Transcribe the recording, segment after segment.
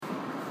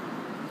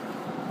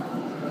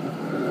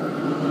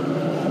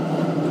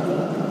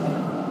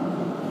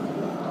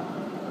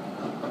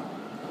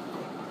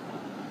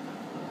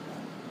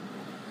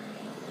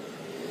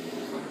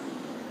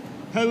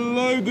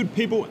Hello, good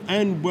people,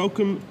 and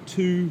welcome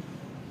to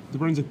the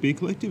Brunswick Beer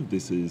Collective.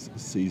 This is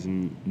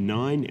Season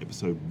 9,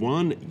 Episode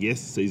 1. Yes,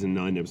 Season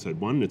 9, Episode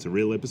 1. It's a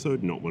real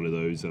episode, not one of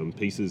those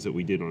pieces that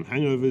we did on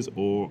Hangovers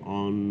or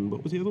on,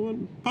 what was the other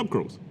one? Pub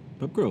Crawls.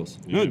 Pub Crawls.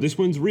 No, this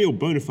one's real,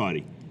 bona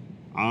fide.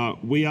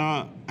 We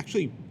are,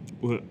 actually,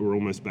 we're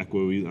almost back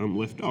where we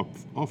left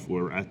off.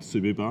 We're at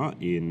Subu Bar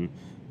in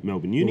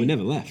Melbourne Uni. Well, we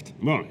never left.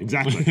 Well,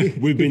 exactly.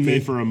 We've been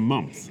there for a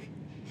month.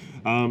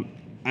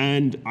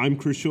 And I'm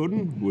Chris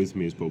Shorten. With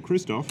me is Paul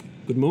Christoph.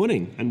 Good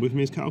morning. And with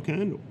me is Carl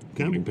Campbell.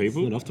 Morning,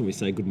 people. It's not often we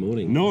say good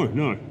morning.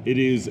 No. It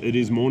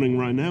is morning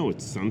right now.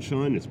 It's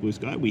sunshine. It's blue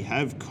sky. We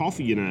have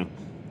coffee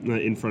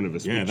in front of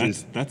us. Yeah,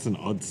 which that's an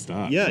odd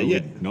start. Yeah, So yeah.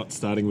 we're not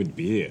starting with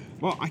beer.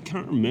 Well, I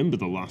can't remember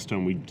the last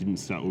time we didn't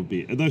start with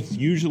beer. That's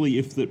usually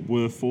if that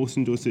we're forced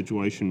into a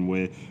situation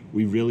where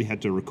we really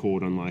had to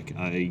record on like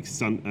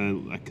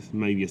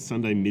maybe a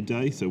Sunday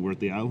midday. So we're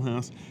at the ale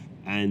house,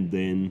 and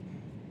then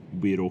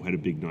we had all had a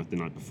big night the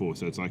night before.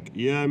 So it's like,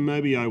 yeah,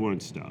 maybe I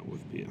won't start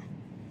with beer.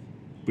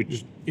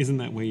 Which Isn't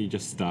that where you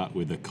just start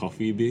with a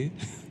coffee beer?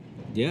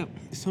 Yeah.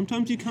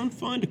 sometimes you can't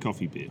find a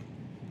coffee beer.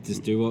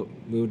 Just do what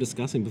we were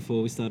discussing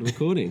before we started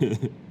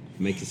recording.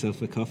 Make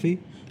yourself a coffee,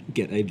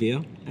 get a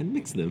beer, and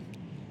mix them.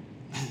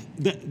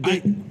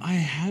 I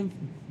have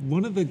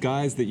one of the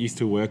guys that used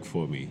to work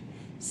for me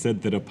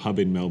said that a pub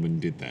in Melbourne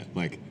did that.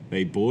 Like,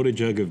 they bought a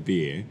jug of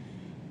beer,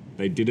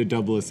 they did a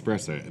double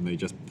espresso, and they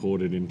just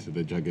poured it into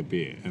the jug of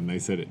beer, and they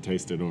said it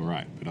tasted all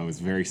right, but I was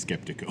very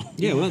skeptical.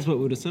 Yeah, well, that's what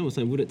we were saying. We were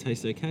saying, would it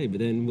taste okay? But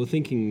then we're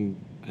thinking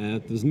there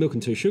was milk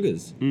and two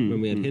sugars when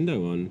we had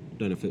Hendo on.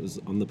 Don't know if it was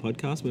on the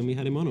podcast when we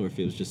had him on, or if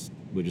it was just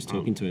we're just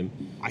talking to him.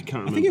 I can't I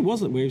remember. think it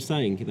wasn't. We were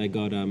saying they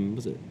got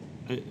was it?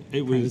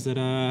 It Was it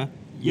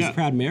yeah,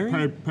 Proud Mary?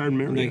 Proud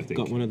Mary, And they I think.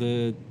 got one of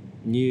the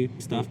new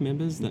staff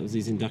members. That was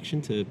his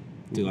induction to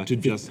do like to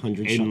just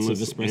 100 shots of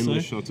espresso.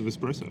 endless shots of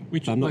espresso.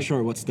 Which I'm not like, sure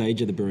at what stage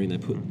of the brewing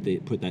they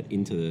put that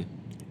into the.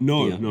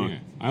 No. Yeah.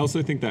 I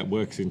also think that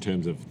works in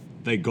terms of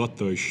they got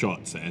those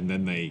shots and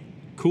then they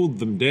cooled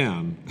them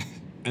down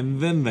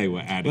and then they were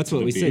added That's to what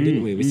the we beer. said,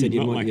 didn't we? We said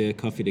you'd Not want like- your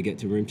coffee to get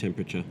to room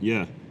temperature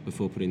Yeah.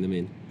 before putting them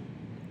in.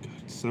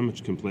 So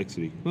much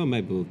complexity. Well,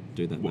 maybe we'll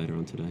do that later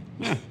on today.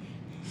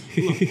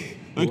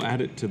 We'll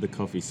add it to the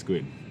coffee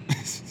squid.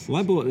 Well,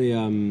 I bought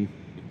the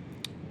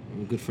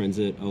good friends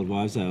at Old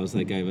Wives Ales.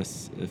 They gave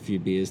us a few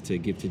beers to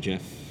give to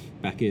Jeff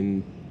back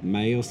in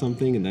May or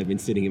something, and they've been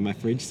sitting in my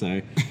fridge.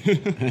 So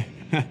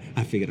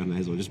I figured I may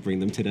as well just bring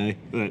them today.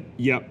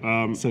 Yep.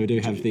 So we do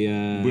have the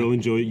we'll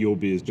enjoy your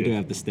beers, we Jeff. do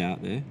have the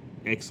stout there.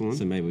 Excellent.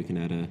 So maybe we can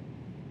add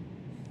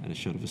a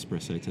shot of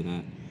espresso to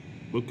that.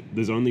 Look,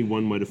 there's only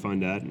one way to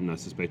find out, and I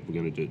suspect we're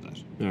going to do that.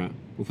 All right,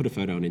 we'll put a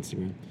photo on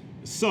Instagram.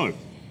 So,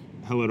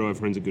 hello to our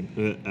friends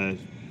at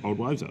Old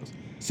Wives House.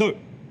 So,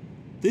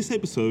 this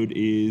episode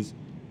is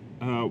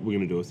we're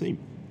going to do a theme.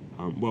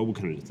 We're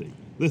kind of do a theme.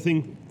 The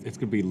thing, It's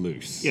going to be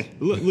loose. yeah,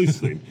 loose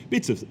theme,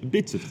 bits of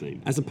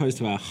theme. As opposed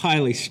to our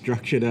highly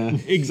structured,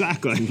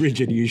 Exactly.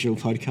 rigid usual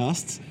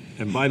podcasts.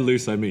 And by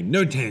loose, I mean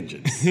no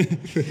tangents.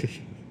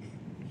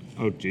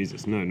 Oh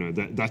Jesus, no,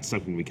 that's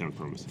something we can't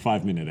promise.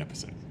 5-minute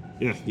episode.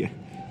 Yeah,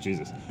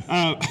 Jesus.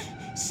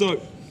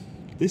 So,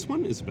 this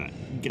one is about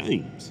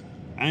games.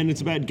 And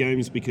it's about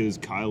games because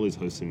Kyle is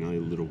hosting a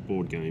little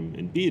board game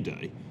and beer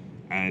day.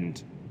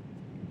 And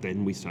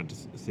then we start to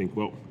think,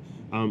 well,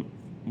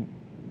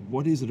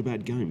 what is it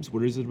about games?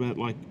 What is it about,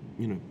 like,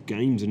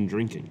 games and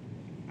drinking?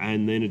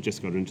 And then it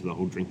just got into the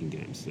whole drinking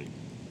games thing.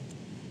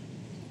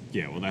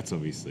 Yeah, well, that's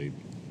obviously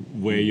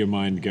where your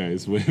mind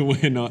goes.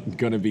 We're not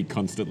going to be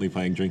constantly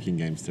playing drinking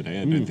games today.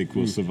 I don't think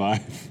we'll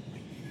survive.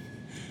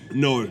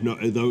 No,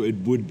 though it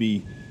would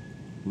be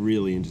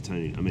really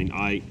entertaining. I mean,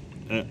 I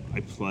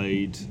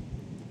played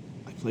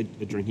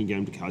a drinking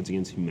game to Cards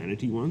Against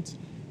Humanity once,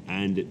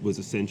 and it was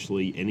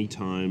essentially any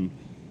time.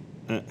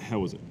 How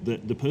was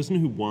it? The person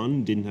who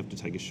won didn't have to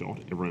take a shot.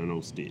 Everyone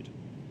else did.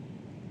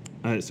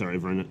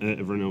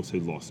 Everyone else who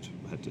lost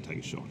had to take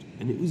a shot,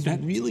 and it was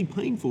really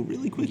painful,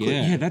 really quickly.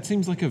 Yeah. Yeah, that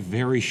seems like a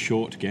very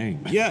short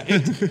game. Yeah,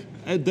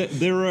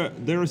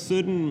 there are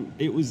certain.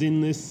 It was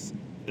in this.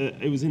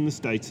 It was in the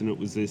States, and it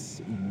was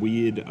this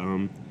weird.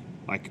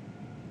 I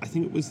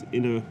think it was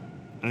in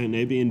an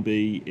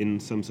Airbnb in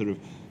some sort of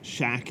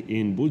shack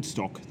in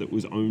Woodstock that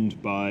was owned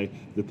by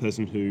the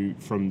person who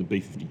from the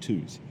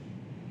B-52s.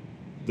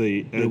 But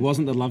it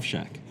wasn't the Love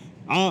Shack.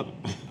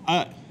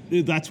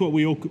 That's what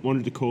we all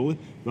wanted to call it,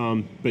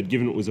 but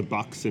given it was a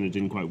Bucks and it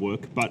didn't quite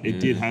work, but it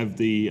did have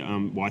the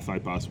Wi-Fi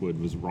password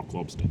was Rock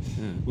Lobster.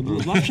 Yeah. Well,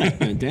 the Love Shack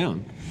burnt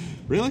down.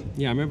 Really?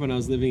 Yeah, I remember when I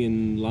was living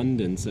in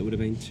London, so it would have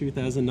been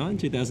 2009,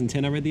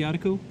 2010. I read the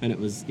article, and it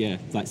was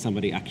like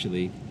somebody burnt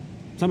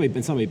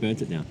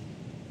it down.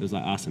 It was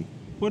like arson.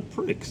 What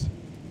pricks?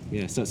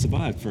 Yeah, so it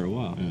survived for a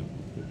while. Yeah.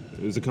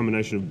 It was a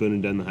combination of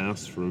burning down the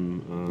house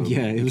from.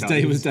 It was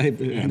Cardi's.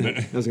 David. Yeah, I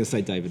but- was going to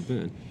say David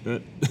Byrne.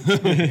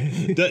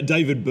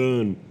 David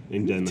Byrne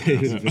in down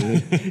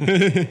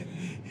the house.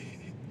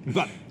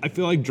 But I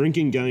feel like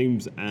drinking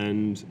games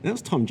and That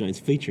was Tom Jones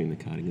featuring the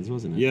Cardigans,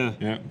 wasn't it? yeah,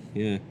 Yeah.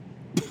 Yeah.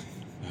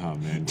 Oh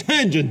man.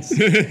 Tangents.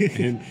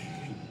 And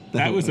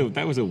that was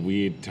a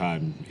weird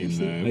time in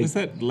the was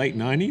that late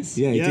 90s?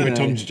 Yeah, he Yeah. Where did.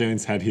 Tom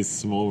Jones had his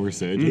small He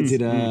resurgence.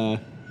 did.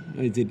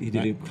 He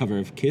did a cover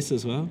of Kiss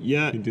as well.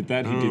 Yeah. He did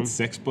that. He did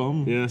Sex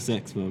Bomb. Yeah.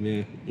 Sex Bomb.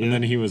 Yeah. Yeah. And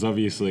then he was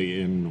obviously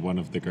in one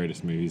of the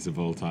greatest movies of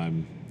all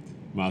time,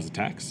 Mars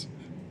Attacks.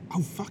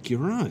 Oh fuck, you're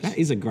right. That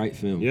is a great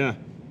film. Yeah.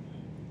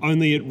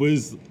 Only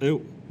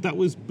that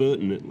was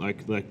Burton at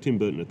like Tim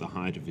Burton at the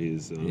height of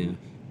his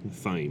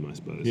fame, I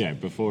suppose. Yeah,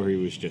 before he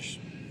was just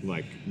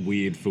like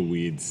weird for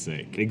weird's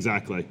sake.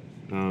 Exactly.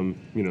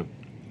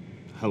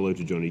 Hello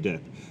to Johnny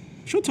Depp.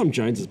 I'm sure Tom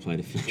Jones has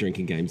played a few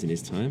drinking games in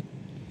his time.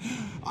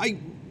 I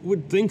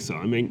would think so.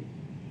 I mean,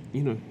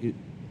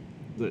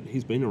 that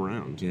he's been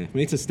around. Yeah,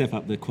 we need to step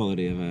up the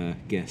quality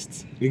of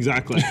guests.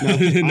 Exactly.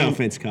 No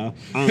offense, Carl.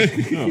 Oh,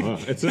 well,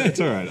 it's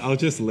all right. I'll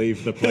just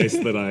leave the place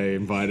that I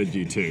invited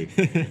you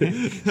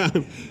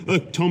to.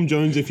 Look, Tom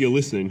Jones, if you're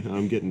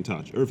listening, get in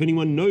touch. Or if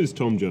anyone knows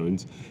Tom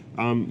Jones,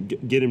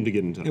 get him to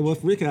get in touch. Yeah, well,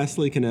 if Rick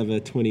Astley can have a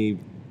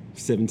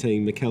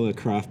 2017 McKellar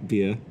craft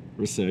beer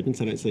resurgence,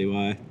 I don't see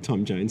why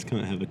Tom Jones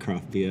can't have a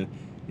craft beer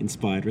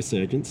inspired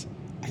resurgence.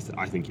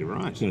 I think you're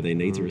right. No, there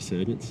needs a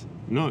resurgence.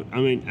 No, I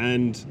mean,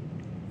 and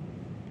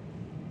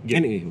yeah,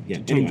 Tom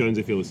anyway. Jones,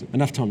 if you're listening.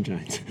 Enough Tom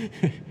Jones.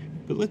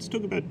 But let's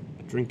talk about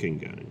drinking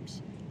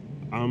games.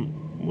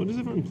 What has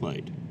everyone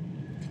played?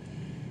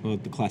 Well,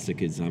 the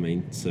classic is,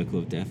 Circle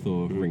of Death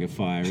or Ring of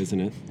Fire, isn't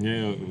it?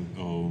 Yeah.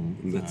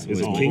 Is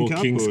it King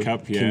Cup King's or-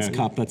 Cup. Yeah. King's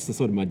Cup, that's the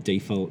sort of my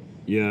default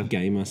Yeah.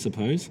 game, I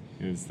suppose.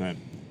 Is that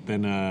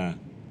then?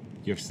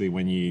 You obviously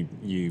when you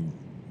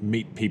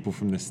meet people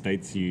from the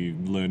States, you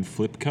learn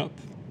Flip Cup.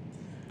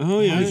 Oh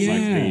yeah. It's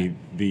yeah.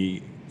 like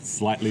the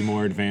slightly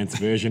more advanced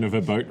version of a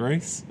boat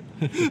race.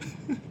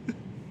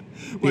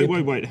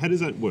 Wait. How does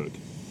that work?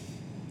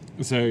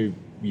 So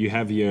you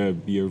have your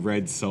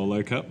red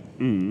solo cup.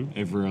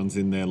 Everyone's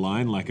in their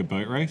line like a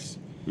boat race.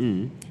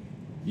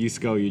 You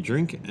scull your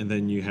drink, and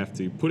then you have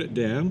to put it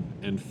down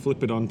and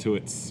flip it onto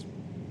its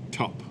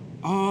top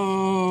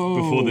Oh.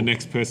 before the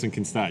next person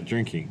can start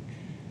drinking.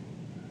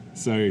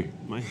 So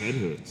My head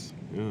hurts.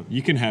 Yeah.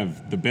 you can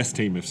have the best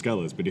team of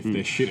scullers, but if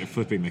they're shit at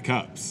flipping the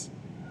cups,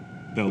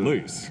 they'll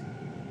lose.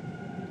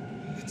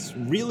 It's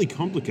really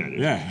complicated.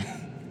 Yeah.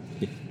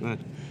 But,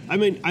 I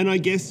mean, and I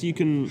guess you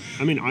can.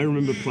 I mean, I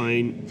remember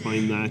playing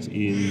that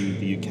in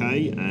the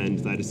UK, and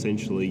that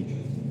essentially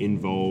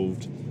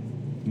involved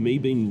me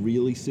being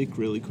really sick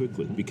really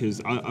quickly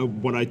because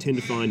what I tend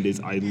to find is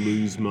I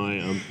lose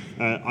my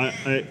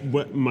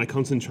my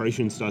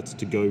concentration starts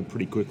to go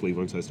pretty quickly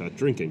once I start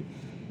drinking.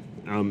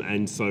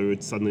 And so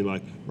it's suddenly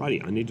like,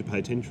 righty, I need to pay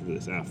attention to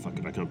this. Fuck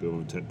it, I can't be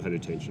able to pay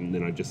attention. And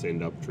then I just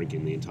end up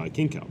drinking the entire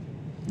King Cup.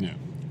 Yeah.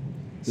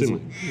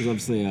 Similar. There's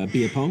obviously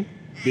beer pong,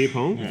 Beer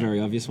pong? a very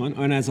obvious one.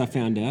 And as I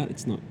found out,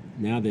 it's not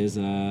now. There's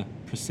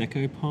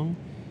Prosecco pong.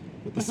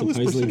 That's hell is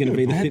supposedly going to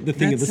be Prosecco the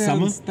thing of the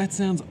summer. That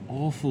sounds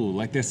awful.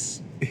 Like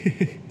there's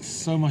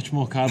so much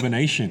more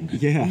carbonation.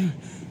 Yeah,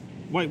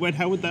 Wait,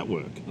 how would that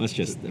work? that's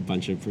just a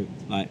bunch of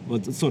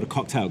it's sort of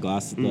cocktail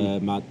glass.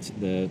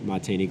 The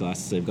martini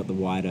glasses. So they've got the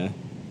wider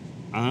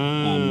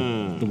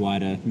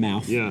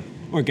mouth. Yeah.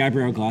 Or a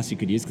Gabrielle glass you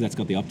could use because that's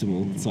got the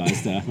optimal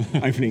sized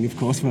opening, of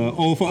course, for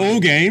all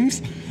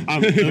games.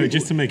 No,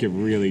 just to make it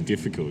really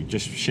difficult,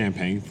 just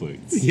champagne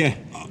flutes. Yeah,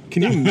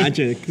 can you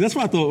imagine? 'Cause that's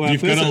what I thought. When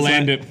You've got to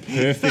land it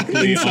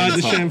perfectly inside on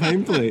the top.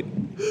 champagne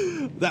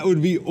flute. That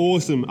would be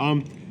awesome.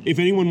 If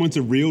anyone wants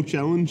a real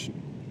challenge,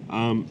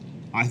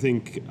 I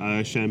think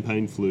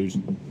champagne flute.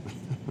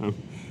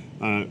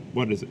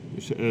 What is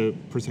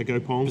it?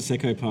 Prosecco pong.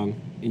 Prosecco pong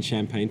in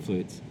champagne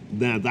flutes.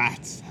 Now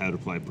that's how to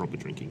play a proper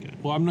drinking game.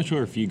 Well, I'm not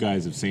sure if you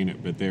guys have seen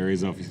it, but there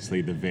is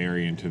obviously the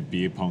variant of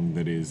beer pong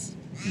that is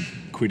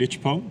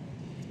Quidditch pong,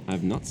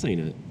 I've not seen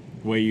it.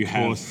 where you Of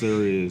have course,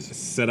 there is.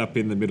 set up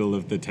in the middle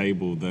of the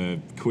table the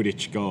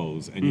Quidditch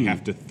goals, and you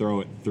have to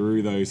throw it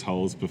through those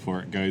holes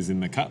before it goes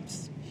in the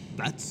cups,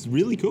 That's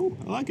really cool.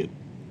 I like it.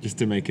 just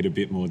to make it a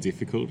bit more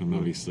difficult and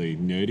obviously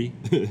nerdy.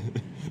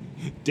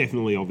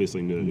 Definitely,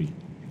 obviously nerdy.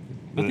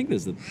 I think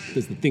there's the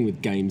thing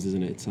with games,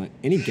 isn't it? It's like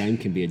any game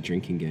can be a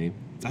drinking game.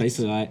 It's That's-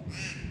 basically like,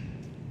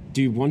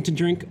 do you want to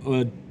drink,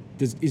 or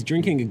is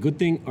drinking a good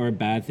thing or a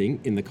bad thing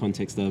in the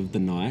context of the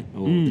night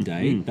or the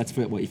day? That's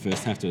what you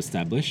first have to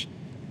establish,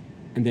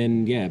 and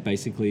then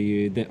basically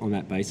you on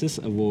that basis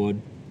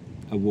award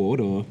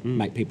or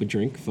make people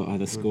drink for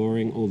either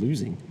scoring or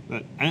losing.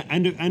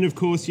 And of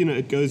course,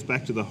 it goes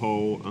back to the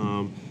whole.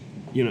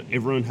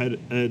 Everyone had.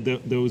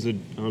 There was a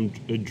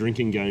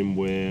drinking game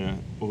where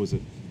what was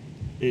it?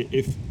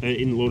 If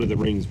in Lord of the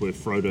Rings, where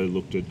Frodo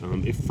looked at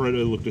if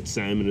Frodo looked at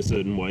Sam in a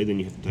certain way, then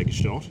you have to take a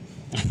shot.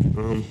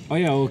 Oh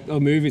yeah, or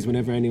movies.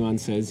 Whenever anyone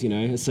says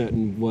a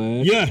certain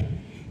word. Yeah,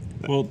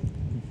 Well,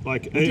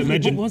 like What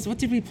imagine. what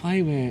did we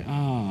play where?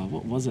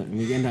 What was it? And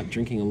we end up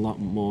drinking a lot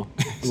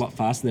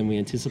faster than we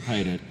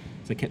anticipated.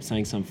 So I kept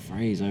saying some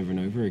phrase over and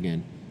over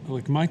again.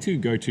 like my two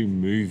go-to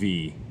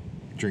movie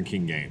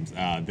drinking games,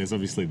 there's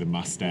obviously the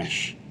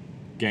Mustache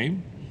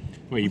game,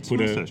 where you What's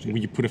put a a mustache game?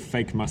 where you put a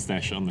fake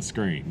mustache on the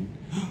screen,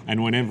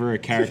 and whenever a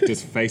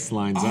character's face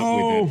lines up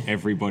Oh. with it,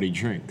 everybody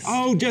drinks.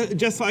 Oh,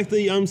 just like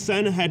the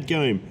Santa hat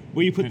game,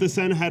 where you put the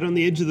Santa hat on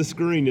the edge of the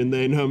screen, and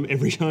then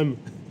every time.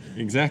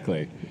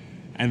 Exactly.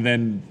 And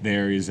then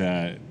there is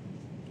the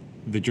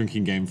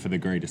drinking game for the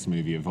greatest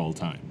movie of all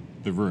time,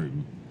 The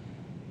Room.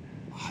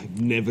 I've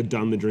never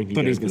done the drinking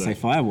Thought game. he was going to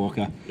say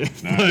Firewalker.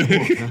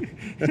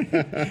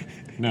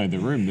 No, The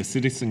Room, the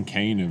Citizen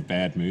Kane of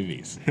bad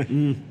movies.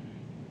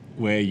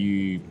 Where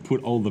you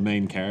put all the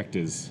main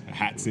characters'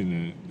 hats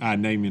in a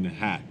name in a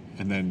hat,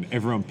 and then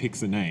everyone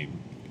picks a name,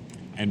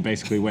 and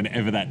basically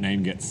whenever that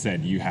name gets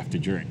said, you have to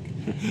drink.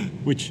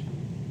 Which,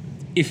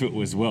 if it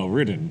was well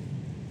written,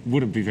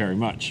 wouldn't be very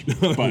much.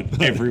 But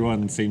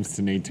everyone seems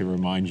to need to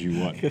remind you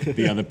what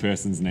the other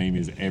person's name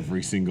is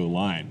every single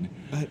line.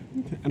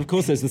 And of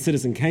course, there's the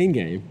Citizen Kane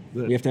game.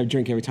 We have to have a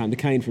drink every time. The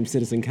Kane from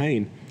Citizen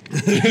Kane.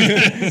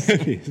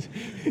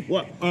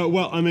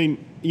 Well, I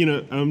mean,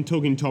 I'm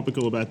talking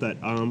topical about that.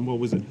 What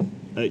was it?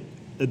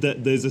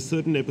 There's a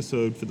certain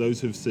episode, for those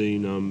who've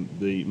seen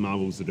the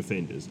Marvel's The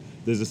Defenders,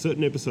 there's a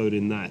certain episode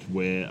in that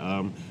where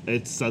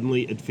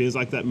it feels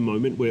like that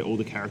moment where all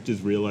the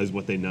characters realize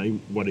what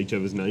each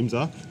other's names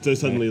are. So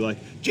suddenly, like,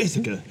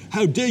 Jessica,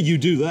 how dare you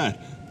do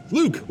that?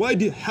 Luke,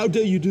 how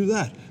dare you do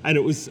that? And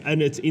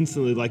it's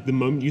instantly like the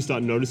moment you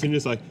start noticing,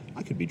 it's like,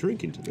 I could be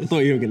drinking to I this. thought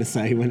you were going to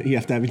say when you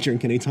have to have a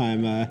drink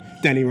anytime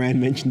Danny Rand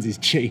mentions his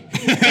chi.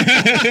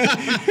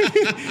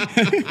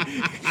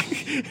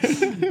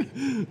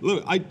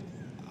 Look, I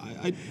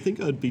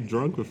think I'd be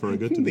drunk before I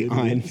got to the The end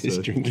Iron of the Fist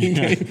episode. drinking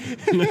game.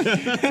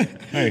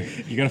 Hey,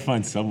 you got to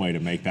find some way to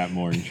make that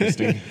more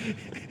interesting.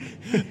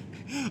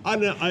 I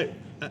don't know.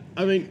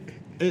 I mean,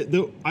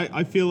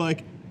 I feel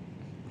like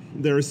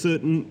there are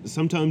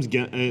sometimes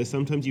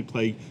you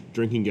play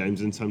drinking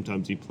games and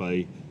sometimes you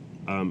play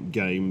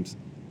games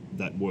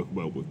that work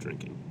well with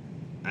drinking.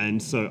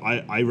 And so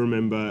I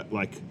remember,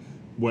 like,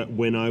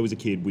 when I was a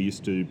kid, we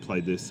used to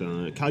play this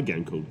card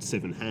game called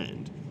Seven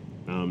Hand.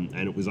 And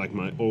it was like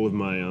all of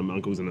my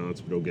uncles and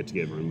aunts would all get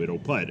together and we'd all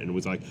play it. And it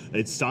was like,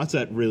 it starts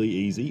out really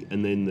easy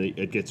and then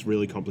it gets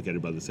really complicated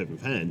by the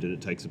seventh hand, and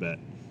it takes about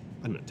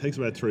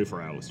 3 or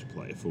 4 hours to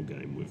play a full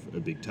game with a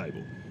big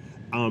table.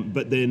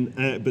 But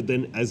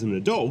then as an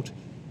adult,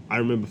 I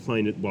remember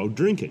playing it while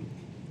drinking.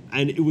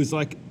 And it was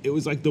like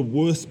the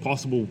worst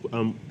possible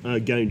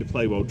game to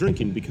play while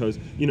drinking, because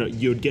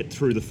you'd get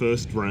through the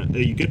first round,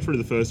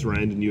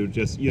 and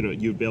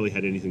you barely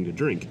had anything to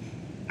drink,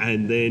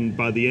 and then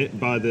by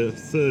the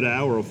third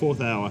hour or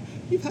fourth hour,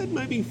 you've had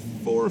maybe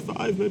 4 or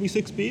 5, maybe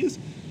 6 beers,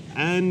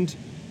 and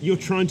you're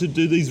trying to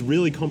do these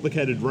really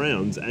complicated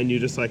rounds, and you're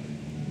just like,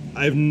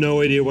 I have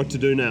no idea what to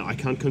do now. I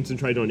can't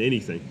concentrate on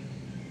anything.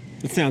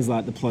 It sounds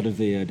like the plot of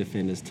the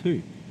Defenders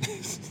 2.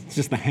 It's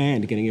just the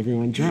hand getting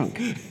everyone drunk.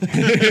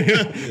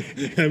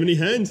 How many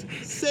hands?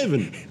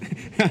 7.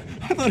 I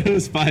thought it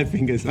was 5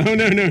 fingers. Oh,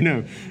 no.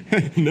 No.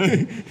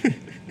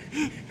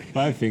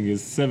 5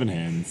 fingers, 7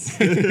 hands.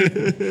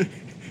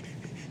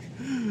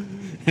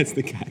 That's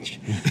the catch.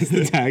 That's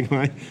the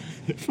tagline.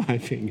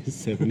 5 fingers,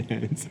 7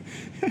 hands.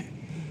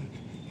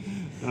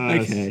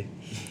 Okay.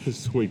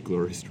 Sweet,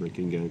 glorious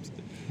drinking games.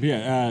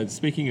 Yeah,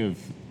 speaking of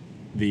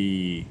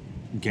the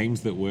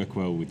games that work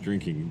well with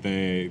drinking,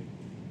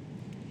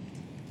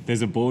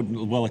 there's a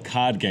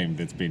card game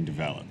that's been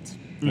developed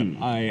that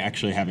I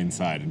actually have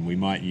inside and we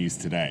might use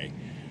today.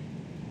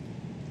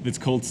 It's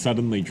called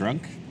Suddenly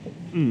Drunk.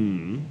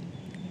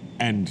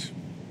 And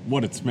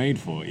what it's made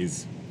for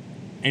is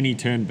any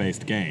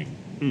turn-based game.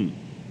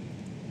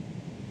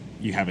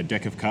 You have a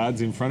deck of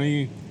cards in front of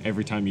you.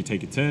 Every time you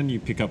take a turn, you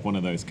pick up one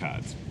of those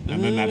cards.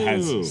 And then that Oh.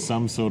 has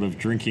some sort of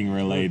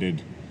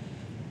drinking-related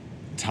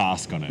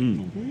task on it.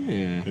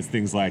 Yeah. There's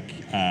things like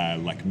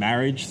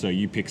marriage, so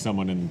you pick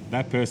someone and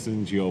that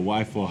person's your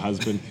wife or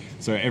husband.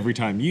 So every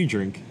time you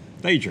drink,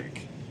 they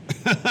drink.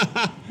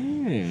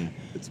 Yeah.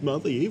 It's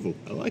mildly evil.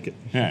 I like it.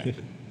 Yeah. We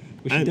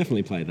should And-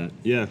 definitely play that.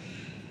 Yeah.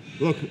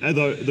 Look,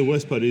 although the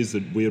worst part is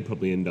that we would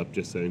probably end up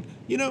just saying,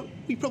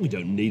 we probably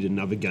don't need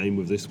another game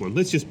with this one.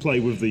 Let's just play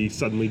with the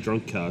Suddenly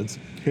Drunk cards.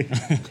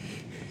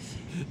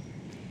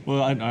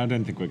 Well, I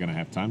don't think we're going to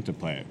have time to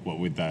play it. What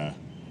with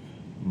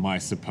my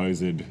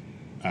supposed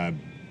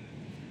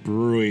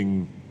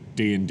brewing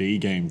D&D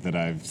game that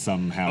I've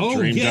somehow Oh,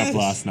 dreamed yes. up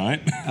last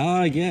night.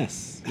 Ah,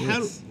 yes.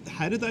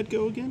 How did that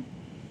go again?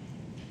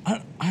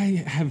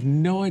 I have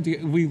no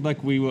idea. We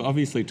were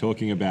obviously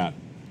talking about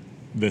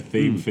the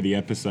theme for the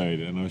episode,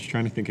 and I was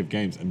trying to think of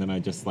games, and then I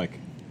just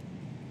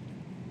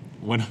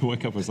when I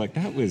woke up, I was like,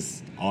 that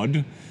was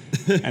odd.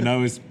 And I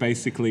was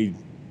basically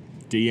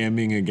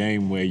DMing a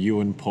game where you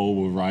and Paul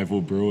were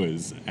rival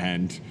brewers,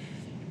 and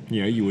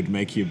you would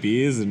make your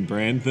beers and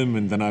brand them,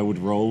 and then I would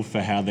roll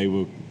for how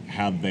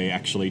they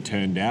actually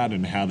turned out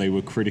and how they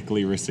were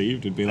critically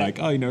received. It'd be like,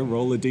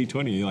 roll a D20.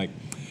 And you're like,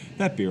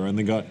 that beer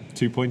only got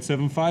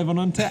 2.75 on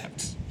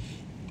Untapped.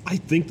 I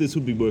think this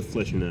would be worth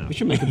fleshing out. We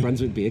should make a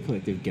Brunswick Beer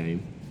Collective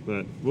game.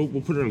 But we'll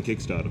put it on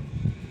Kickstarter.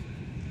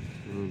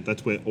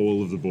 That's where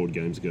all of the board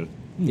games go.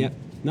 Yep.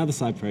 Another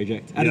side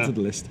project added Yeah. to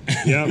the list.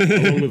 Yeah,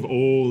 along with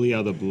all the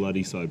other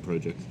bloody side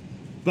projects.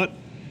 But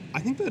I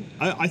think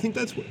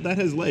that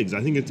has legs.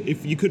 I think it's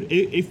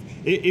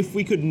if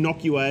we could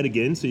knock you out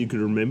again, so you could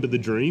remember the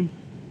dream.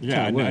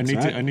 Yeah, Kinda works,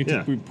 right? I need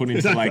Yeah. to be put into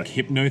Exactly. like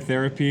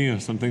hypnotherapy or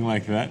something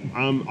like that.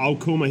 I'll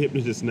call my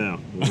hypnotist now.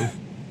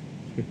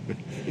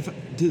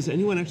 Does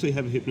anyone actually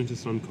have a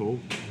hypnotist on call?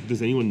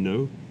 Does anyone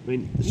know? I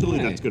mean, surely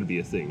No. that's got to be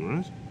a thing,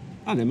 right?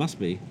 Oh, there must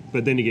be.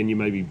 But then again, you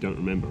maybe don't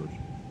remember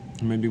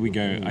it. Maybe we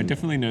go. I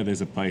definitely know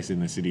there's a place in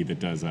the city that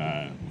does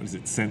what is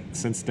it,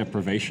 sense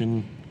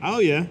deprivation Oh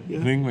yeah,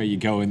 yeah. thing where you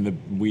go in the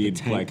weird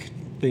Tank like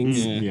thing.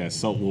 Yeah. yeah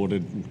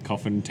saltwater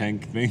coffin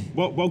tank thing.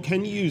 Well,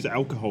 can you use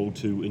alcohol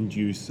to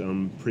induce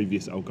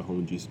previous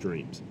alcohol-induced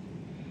dreams?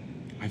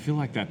 I feel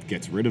like that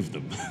gets rid of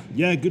them.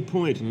 Yeah, good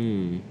point.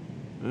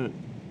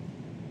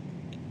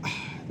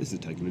 This is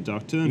taking a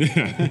dark turn.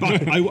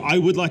 But I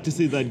would like to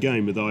see that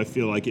game, though I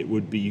feel like it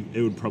would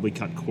probably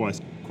cut quite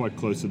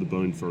close to the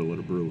bone for a lot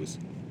of brewers.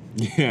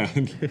 Yeah,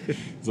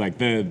 it's like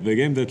the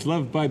game that's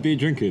loved by beer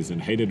drinkers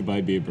and hated by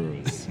beer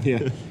brewers.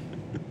 Yeah.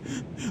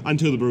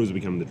 Until the brewers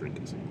become the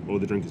drinkers, or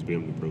the drinkers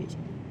become the brewers.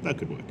 That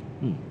could work.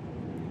 We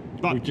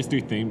But just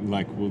do theme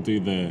like we'll do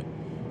the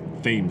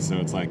themes, so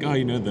it's like, oh,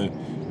 you know, the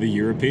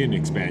European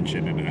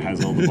expansion, and it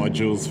has all the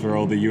modules for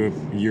all the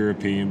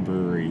European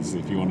breweries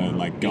if you want to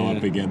like go Yeah.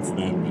 up against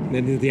them. And,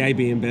 Then there's the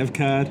AB and Bev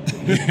card.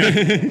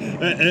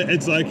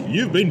 it's like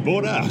you've been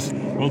bought out.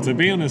 well, to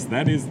be honest,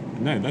 that's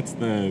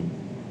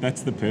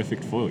the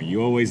perfect foil.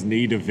 You always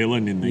need a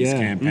villain in these Yeah.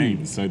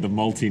 campaigns, so the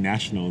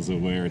multinationals are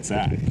where it's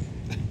at.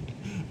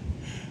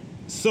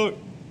 So,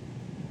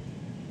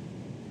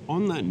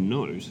 on that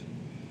note,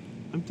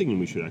 I'm thinking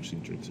we should actually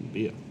drink some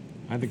beer.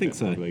 I think think that's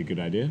so. probably a good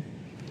idea.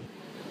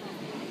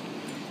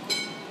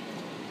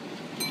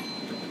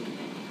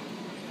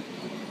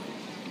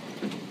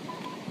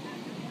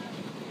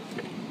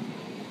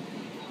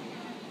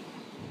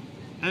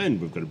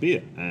 And we've got a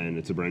beer, and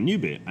it's a brand new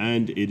beer,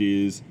 and it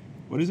is,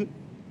 what is it?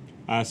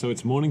 So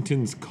it's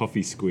Mornington's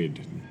Coffee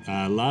Squid.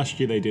 Last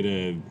year they did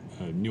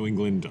a New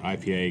England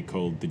IPA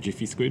called the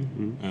Jiffy Squid,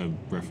 a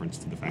reference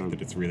to the fact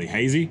that it's really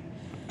hazy.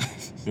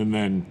 And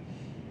then,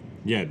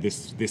 yeah,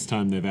 this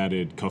time they've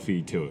added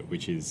coffee to it,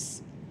 which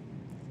is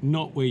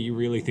not where you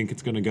really think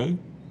it's going to go.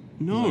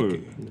 No.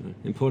 Like,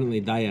 Importantly,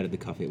 they added the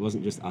coffee. It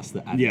wasn't just us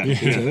that added Yeah.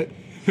 coffee to it.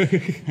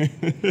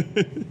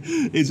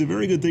 It's a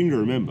very good thing to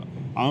remember.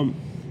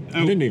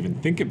 I didn't even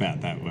think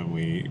about that when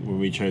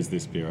we chose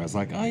this beer. I was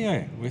like, oh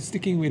yeah, we're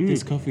sticking with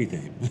this coffee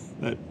theme.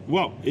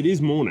 Well, it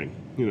is morning,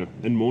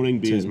 and morning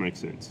beers Tin. make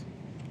sense.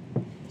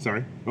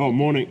 Sorry? Oh,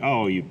 morning.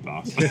 Oh, you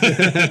bastard.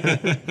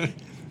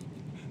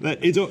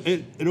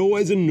 It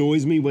always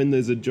annoys me when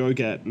there's a joke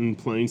out in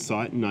plain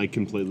sight and I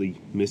completely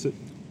miss it.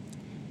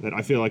 That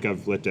I feel like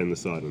I've let down the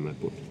side on that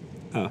book.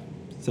 Oh,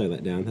 so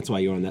let down. That's why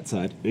you're on that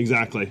side.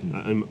 Exactly.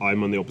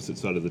 I'm on the opposite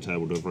side of the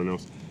table to everyone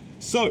else.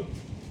 So,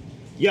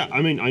 yeah,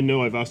 I mean, I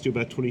know I've asked you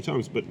about 20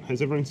 times, but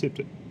has everyone sipped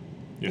it?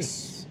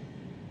 Yes.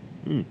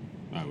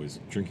 I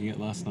was drinking it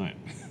last night.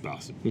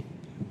 Bastard.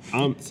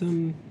 It's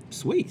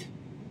sweet,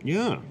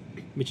 Yeah,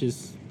 which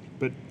is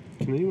but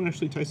can anyone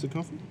actually taste the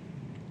coffee?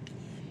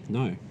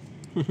 no.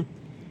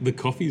 The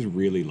coffee's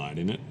really light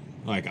in it.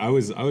 Like I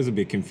was a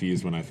bit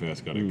confused when I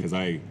first got it because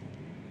I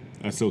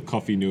saw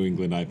Coffee New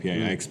England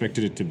IPA. I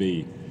expected it to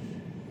be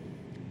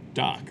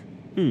dark,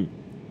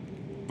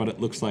 but it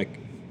looks like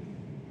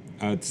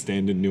a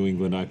standard New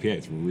England IPA.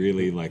 It's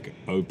really like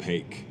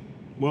opaque.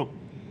 Well,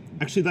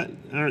 actually,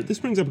 this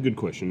brings up a good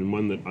question and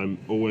one that I'm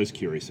always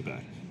curious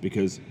about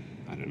because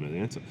I don't know the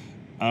answer.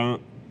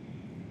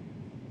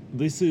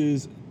 This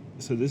is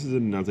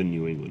another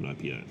New England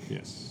IPA.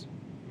 Yes.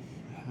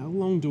 How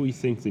long do we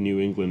think the New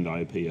England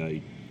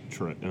IPA As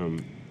long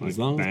as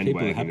people are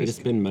bandwagon happy to is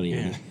spend money on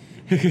Yeah.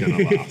 it.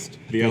 gonna last?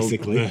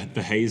 Basically.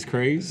 The haze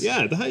craze.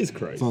 Yeah, the haze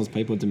craze. As long as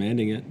people are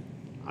demanding it,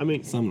 I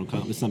mean, someone will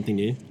come up with something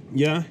new.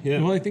 yeah.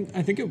 Well, I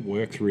think it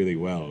works really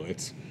well.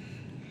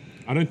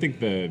 I don't think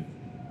the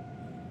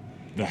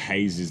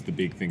haze is the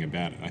big thing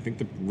about it. I think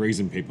the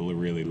reason people are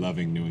really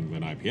loving New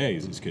England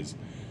IPAs is because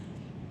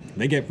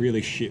they get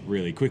really shit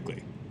really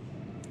quickly.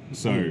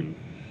 So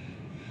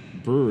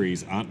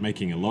breweries aren't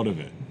making a lot of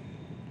it.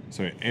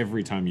 So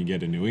every time you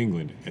get a New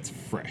England, it's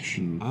fresh.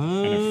 And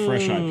a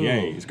fresh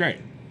IPA is great.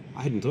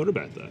 I hadn't thought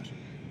about that.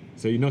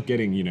 So you're not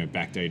getting,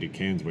 backdated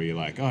cans where you're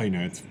like, oh,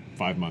 it's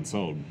 5 months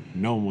old.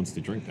 No one wants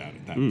to drink that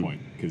at that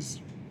point because,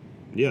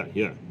 Yeah.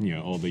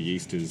 all the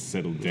yeast has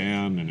settled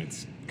down and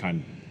it's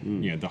kind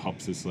of, the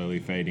hops are slowly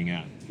fading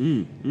out.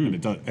 And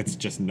it's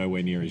just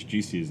nowhere near as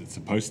juicy as it's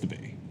supposed to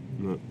be.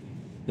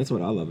 That's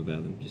what I love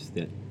about them. Just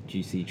that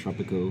juicy,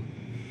 tropical,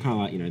 kind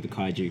of like, the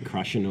Kaiju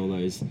Crush and all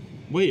those.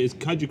 Wait, is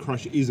Kaiju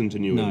Crush isn't a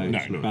New No,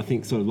 England? but I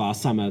think sort of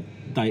last summer,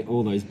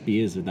 all those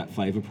beers with that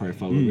flavour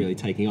profile were really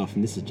taking off,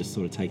 and this is just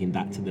sort of taking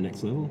that to the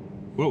next level.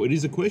 Well, it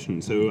is a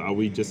question. So are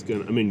we just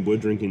going to... I mean, we're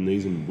drinking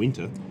these in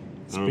winter.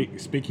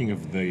 Speaking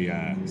of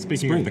the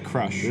Spring.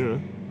 crush, Yeah.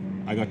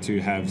 I got to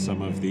have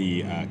some of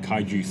the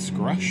Kaiju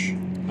Scrush.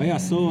 Oh yeah, I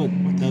saw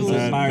there was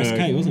a Bar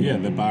SK, wasn't Yeah,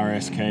 it? the Bar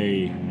SK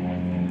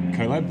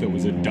collab that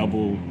was a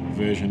double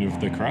version of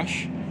the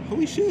Crush.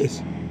 Holy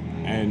shit.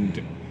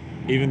 And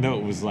even though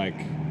it was like,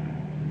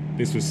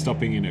 this was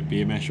stopping in at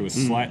Beer Mash, it was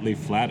slightly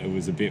flat, it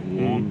was a bit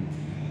warm,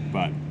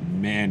 but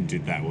man,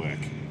 did that work.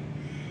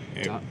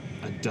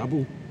 A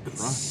double crush.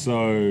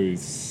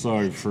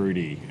 So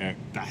fruity.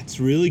 That's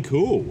really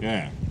cool.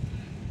 Yeah.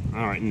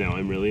 All right, now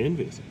I'm really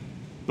envious.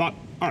 But,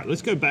 all right,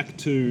 let's go back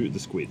to the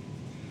squid.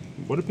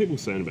 What are people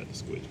saying about the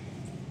squid?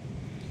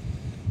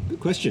 Good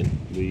question.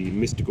 The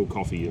mystical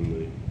coffee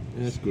and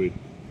the squid.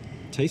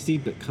 Tasty,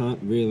 but can't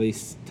really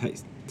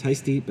taste.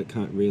 Tasty, but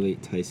can't really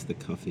taste the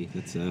coffee.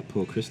 That's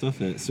Paul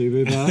Christoph at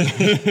Subaru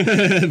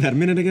Bar about a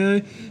minute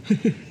ago.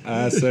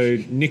 So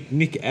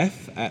Nick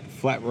F at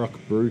Flat Rock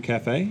Brew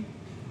Cafe,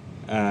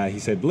 he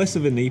said, less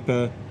of a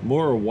NEPA,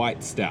 more a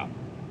white stout.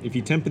 If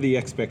you temper the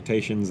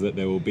expectations that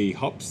there will be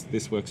hops,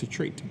 this works a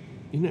treat.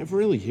 You never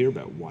really hear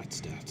about white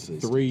stouts. these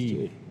days, do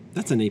you?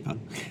 That's a NEPA.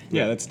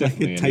 Yeah, that's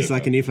definitely It tastes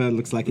like a NEPA,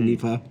 looks like a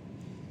NEPA.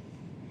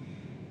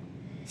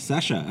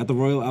 Sasha at the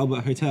Royal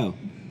Albert Hotel.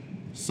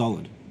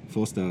 Solid.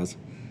 4 stars.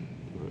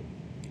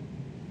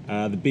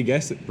 The Big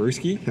S at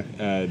Brewski,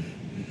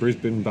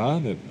 Brisbane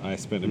bar that I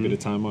spent a bit of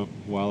time on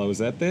while I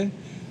was out there.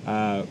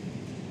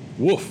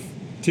 Woof.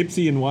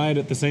 Tipsy and wired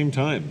at the same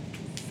time.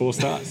 4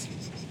 stars.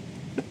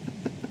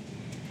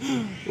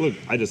 Look,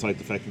 I just like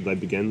the fact that they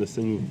began this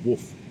thing with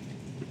woof.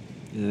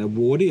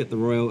 Wardy at the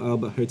Royal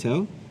Albert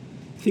Hotel.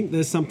 Think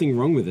there's something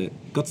wrong with it.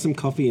 Got some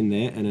coffee in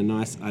there and a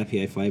nice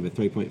IPA flavour,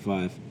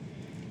 3.5.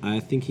 I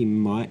think he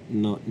might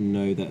not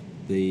know that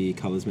the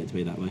colour's meant to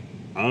be that way.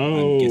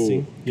 Oh. I'm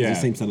guessing. 'Cause Yeah. he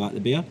seems to like the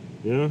beer.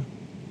 Yeah.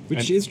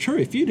 Which And- is true.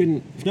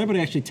 If nobody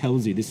actually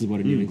tells you this is what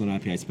a New England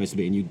IPA is supposed to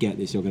be and you get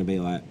this, you're going to be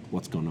like,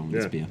 what's going on with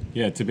Yeah. this beer?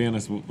 Yeah, to be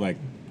honest, like,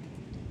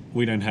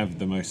 we don't have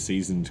the most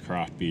seasoned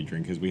craft beer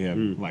drinkers. We have,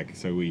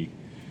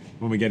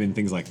 when we get in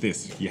things like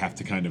this, you have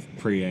to kind of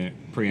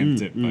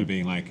preempt it by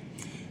being like,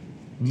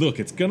 look,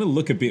 it's going to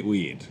look a bit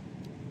weird,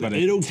 but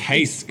It'll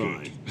tastes taste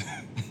good. fine.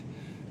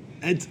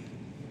 And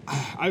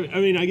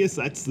I mean, I guess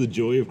that's the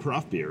joy of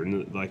craft beer,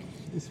 and like,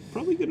 it's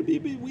probably going to be a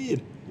bit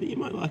weird, but you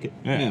might like it.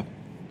 Yeah.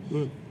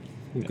 Yeah.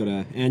 We've got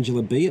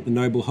Angela B at the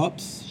Noble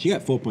Hops. She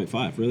got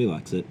 4.5, really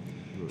likes it.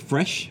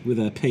 Fresh with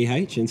a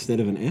PH instead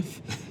of an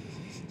F.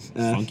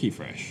 Funky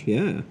fresh.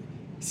 Yeah.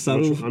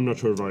 Subtle, I'm not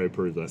sure if I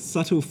approve that.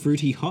 subtle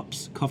fruity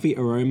hops, coffee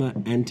aroma,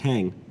 and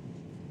tang. ...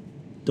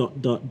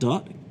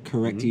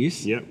 Correct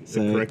use. Yep,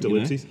 So, correct you know.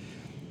 ellipses.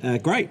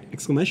 Great!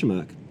 Exclamation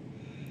mark.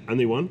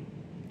 Only one?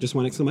 Just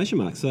one exclamation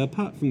mark. So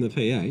apart from the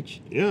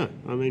PH, Yeah,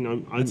 I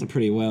mean, that's a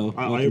pretty well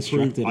I approve,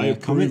 constructed I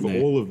comment approve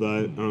there. all of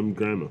that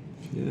grammar.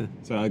 Yeah.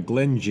 So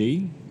Glenn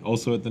G,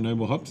 also at the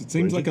Noble Hops. It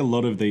seems Glenn G. like a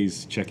lot of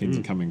these check-ins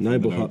are coming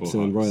Noble from the Hops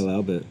and Royal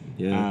Albert.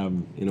 Yeah.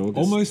 In August.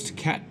 Almost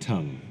cat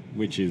tongue,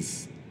 which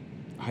is,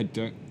 I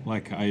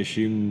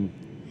assume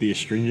the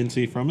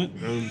astringency from it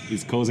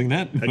is causing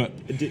that.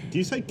 But Do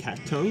you say cat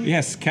tongue?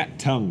 yes, cat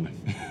tongue.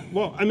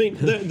 Well, I mean,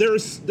 there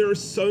are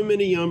so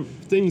many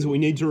things we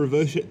need to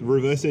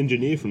reverse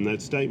engineer from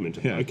that statement.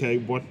 Yeah. Okay,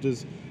 what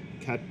does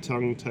cat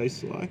tongue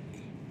taste like?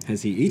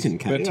 Has he eaten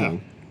cat But,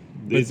 tongue?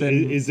 Is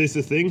this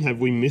a thing? Have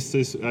we missed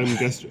this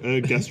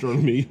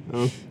gastronomy?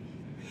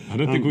 I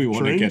don't think we want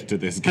to trend? get to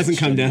this. Hasn't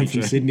come down from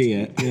trend. Sydney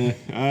yet. Yeah.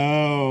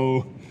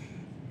 Oh,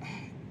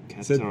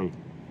 cat So tongue. Theme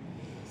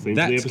for the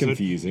That's episode?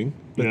 confusing.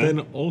 But Yeah. then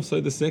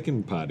also the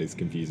second part is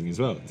confusing as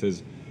well. It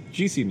says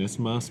juiciness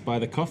masked by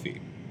the coffee.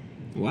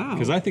 Wow.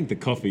 Because I think the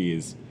coffee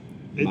is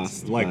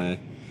Must like- by-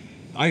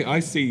 I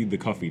see the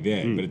coffee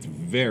there, but it's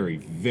very,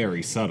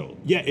 very subtle.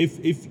 Yeah, if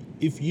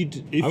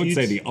I would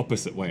say the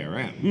opposite way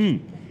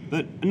around.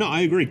 No,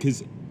 I agree,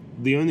 because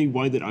the only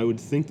way that I would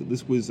think that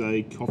this was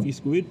a coffee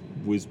squid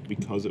was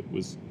because it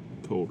was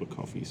called a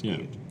coffee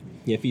squid.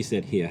 Yeah, if you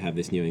said, here, have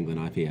this New England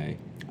IPA,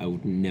 I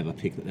would never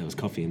pick that there was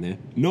coffee in there.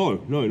 No,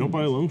 not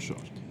by a long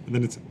shot. And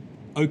then it's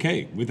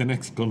okay with an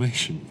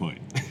exclamation point.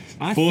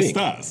 I 4 think-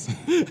 stars.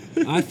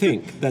 I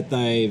think that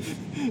they've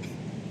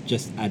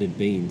just added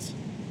beans,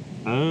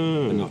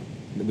 and not,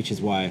 which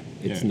is why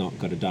it's Yeah. not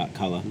got a dark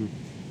colour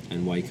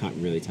and why you can't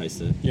really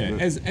taste it. Yeah,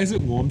 as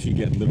it warms, you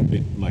get a little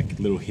bit like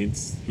little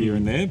hints here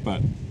and there,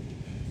 but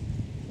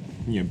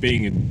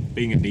being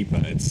a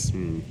NEPA, it's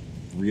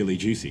really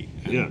juicy.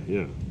 And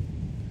Yeah.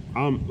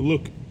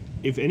 Look,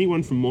 if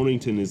anyone from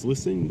Mornington is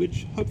listening,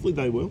 which hopefully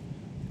they will,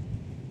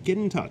 get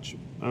in touch.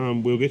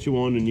 We'll get you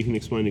on and you can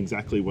explain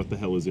exactly what the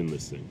hell is in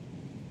this thing.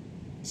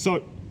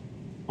 So,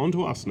 on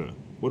to us now.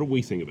 What do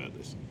we think about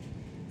this?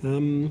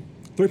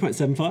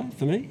 3.75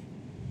 for me.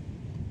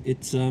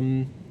 It's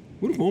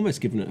would have almost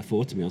given it a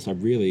 4, to be honest. I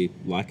really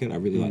like it. I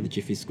really like the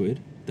Jiffy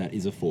Squid. That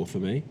is a 4 for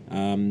me.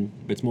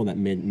 But it's more that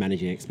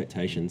managing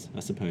expectations, I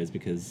suppose,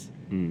 because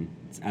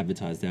it's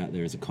advertised out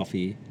there as a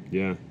coffee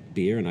Yeah.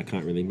 beer, and I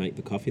can't really make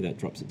the coffee. That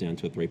drops it down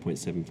to a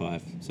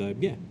 3.75. So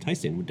yeah,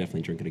 tasting, would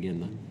definitely drink it again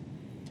though.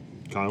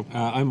 Kyle?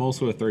 I'm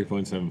also a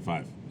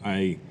 3.75.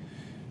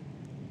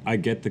 I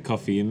get the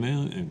coffee in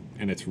there,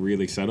 and it's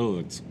really subtle.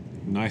 It's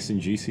nice and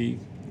juicy,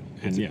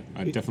 and yeah,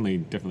 I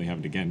definitely have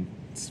it again.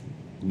 It's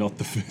not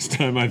the first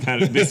time I've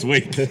had it this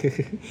week.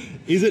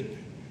 Is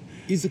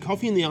Is the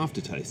coffee in the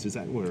aftertaste? Is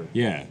that where?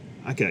 Yeah.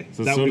 Okay,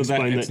 So that sort would of that-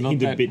 explain it's that not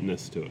hint of that-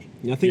 bitterness to it. I think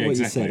Yeah, what you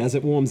exactly. said, as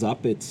it warms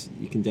up, it's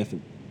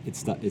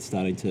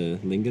starting to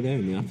linger there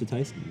in the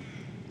aftertaste.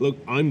 Look,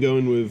 I'm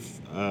going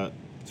with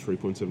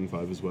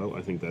 3.75 as well.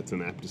 I think that's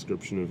an apt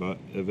description of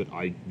it.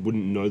 I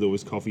wouldn't know there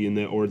was coffee in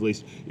there, or at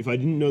least if I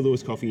didn't know there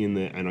was coffee in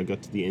there and I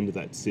got to the end of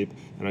that sip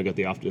and I got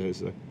the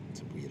aftertaste, like,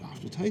 it's a weird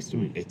aftertaste. I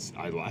mean,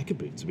 I like it,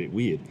 but it's a bit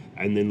weird.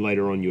 And then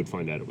later on, you would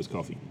find out it was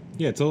coffee.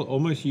 Yeah, it's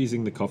almost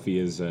using the coffee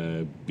as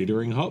a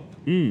bittering hop.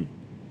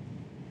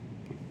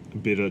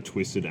 Bitter,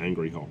 twisted,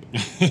 angry hop.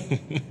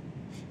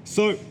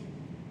 So,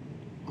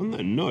 on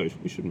that note,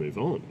 we should move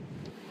on.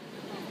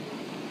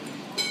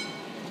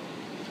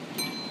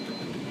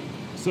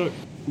 So,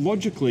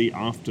 logically,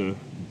 after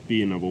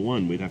beer number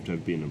 1, we'd have to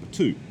have beer number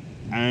 2.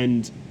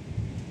 And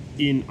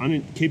in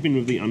keeping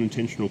with the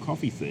unintentional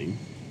coffee thing,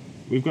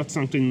 we've got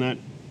something that,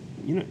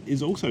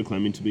 is also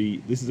claiming to be,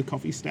 this is a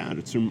coffee stout.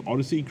 It's from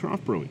Odyssey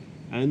Craft Brewing.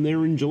 And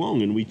they're in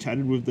Geelong, and we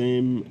chatted with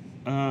them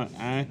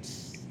at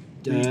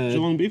the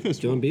Geelong Beer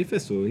Festival. Geelong Beer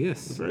Festival,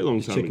 yes. A very long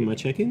Just time checking ago. my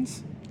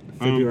check-ins.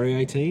 February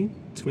 18,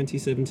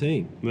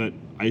 2017. But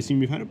I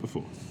assume you've had it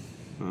before.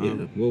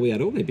 Yeah. Well, we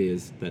had all their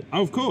beers,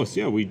 Oh, of course,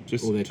 yeah. We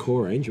just all their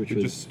core range, which we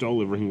was... just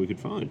stole everything we could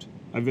find.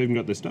 I've even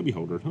got their stubby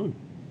holder at home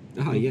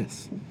Ah,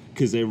 yes.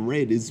 because their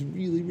red is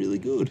really, really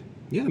good.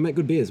 Yeah, they make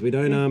good beers. We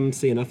don't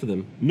see enough of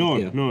them. No,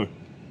 Yeah. no.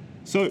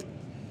 So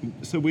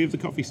we have the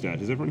coffee stout.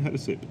 Has everyone had a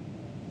sip?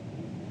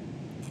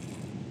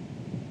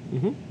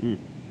 Mm-hmm.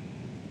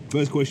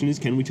 First question is,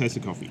 can we taste the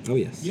coffee? Oh,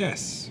 yes.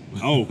 Yes.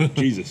 Oh,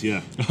 Jesus,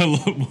 yeah. A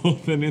lot more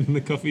than in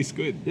the coffee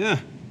squid. Yeah.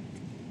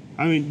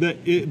 I mean, they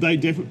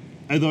definitely,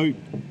 although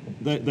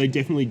they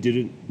definitely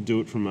didn't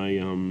do it from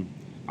a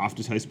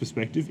aftertaste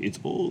perspective, it's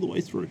all the way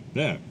through.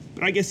 Yeah.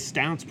 But I guess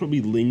stouts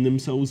probably lean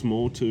themselves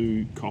more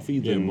to coffee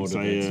Yeah, than, more to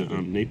say, that sort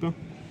of- NEPA.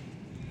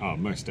 Oh,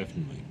 most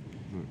definitely.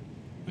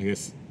 I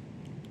guess,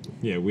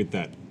 yeah, with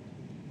that,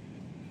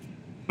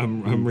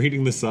 I'm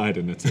reading the side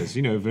and it says,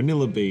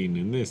 vanilla bean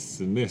and this,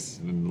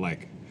 and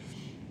like,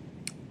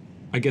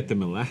 I get the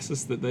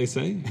molasses that they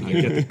say. I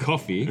get the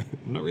coffee.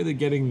 I'm not really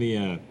getting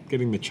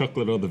the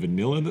chocolate or the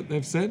vanilla that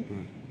they've said.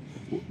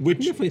 You Which,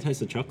 definitely taste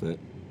the chocolate.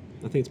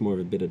 I think it's more of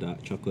a bitter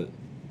dark chocolate.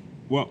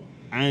 well,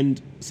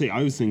 and see,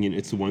 I was thinking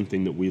it's the one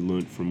thing that we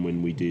learnt from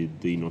when we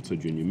did the Not So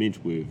Junior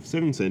Mint with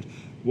 7 Cent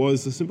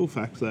was the simple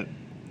fact that,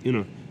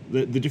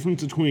 the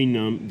difference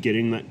between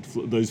getting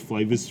those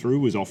flavors through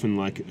was often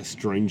like a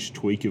strange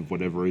tweak of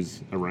whatever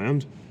is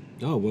around.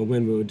 Oh, well,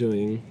 when we were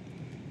doing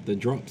the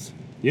drops.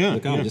 Yeah,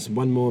 Like, yeah. just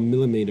one more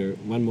millimeter,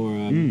 one more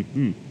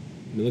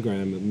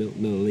milligram,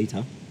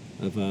 milliliter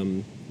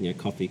of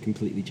coffee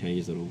completely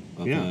changes it all.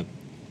 Of, Yeah.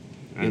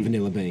 And-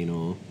 vanilla bean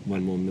or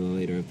one more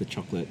milliliter of the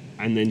chocolate.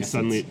 And then essence.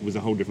 suddenly it was a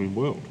whole different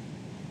world.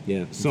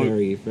 Yeah, So-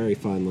 very, very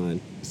fine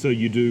line. So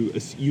you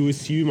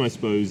assume, I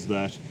suppose,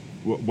 that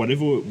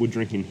whatever we're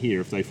drinking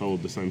here, if they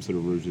followed the same sort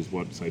of route as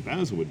what, say,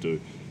 Bowser would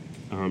do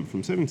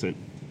from 7 Cent,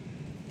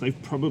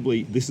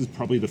 this is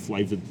probably the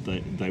flavour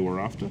that they were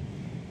after,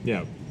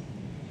 Yeah.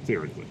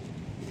 theoretically.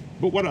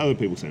 But what are other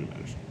people saying about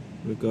it?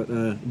 We've got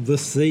The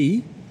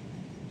Sea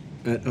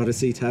at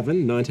Odyssey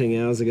Tavern 19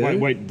 hours ago.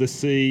 Wait, the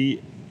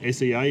C,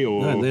 S-E-A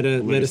or No,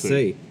 letter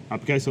C.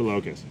 Uppercase or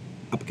lowercase?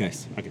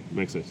 Uppercase. Okay,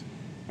 makes sense.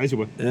 How's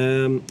your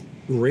boy?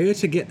 Rare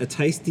to get a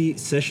tasty,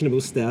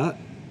 sessionable stout,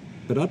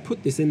 but I'd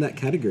put this in that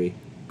category.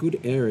 Good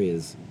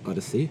areas,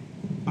 Odyssey.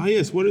 Ah,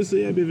 yes, what is the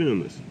ABV on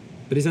this?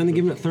 But he's only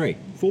given it 3.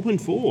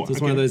 4.4. So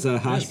it's one of those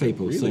harsh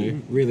people, really? so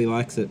really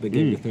likes it, but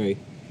gave it a 3.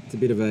 It's a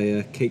bit of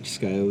a Keach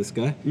scale, this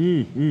guy.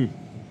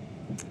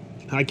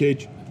 Hi,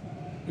 Keach.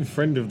 A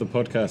friend of the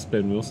podcast,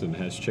 Ben Wilson,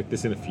 has checked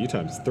this in a few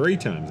times. 3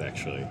 times,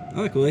 actually.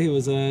 Oh, cool. He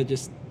was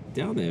just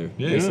down there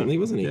recently,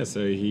 wasn't he? Yeah,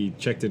 so he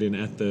checked it in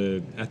at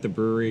the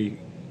brewery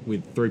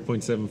with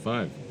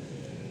 3.75,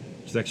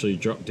 which is actually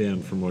dropped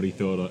down from what he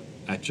thought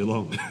at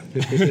Geelong.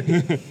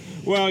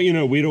 Well,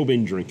 we'd all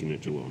been drinking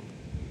at Geelong.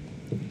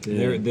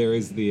 Yeah. There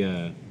is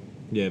the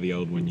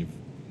old when you've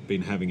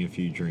been having a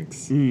few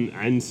drinks.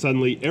 And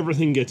suddenly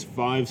everything gets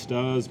 5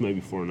 stars, maybe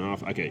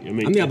 4.5. Okay, I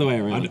mean, I'm the other way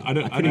around. I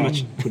don't- pretty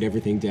much put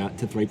everything down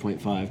to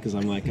 3.5 because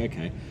I'm like,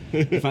 okay.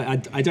 If I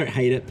don't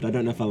hate it, but I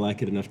don't know if I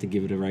like it enough to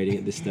give it a rating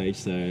at this stage,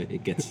 so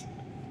it gets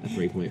a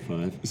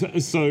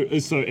 3.5.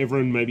 So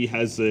everyone maybe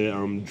has their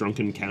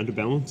drunken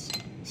counterbalance.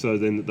 So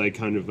then they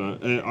kind of,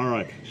 all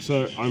right,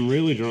 so I'm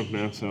really drunk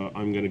now, so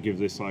I'm going to give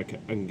this I'm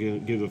going to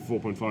give it a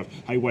 4.5.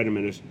 Hey, wait a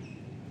minute.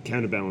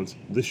 Counterbalance,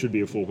 this should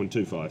be a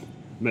 4.25.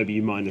 Maybe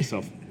you minus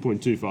off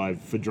 0.25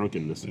 for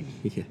drunkenness.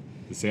 Yeah.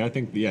 See, I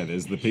think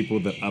there's the people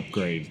that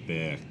upgrade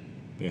their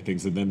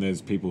things, and then there's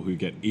people who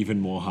get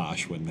even more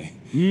harsh when they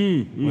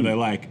when they're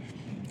like,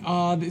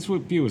 this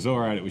beer was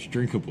alright, it was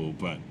drinkable,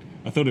 but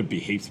I thought it'd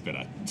be heaps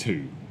better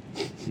too.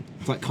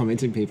 It's like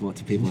commenting to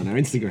people on our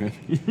Instagram.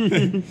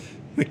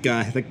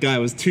 That guy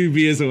was 2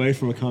 beers away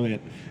from a comment.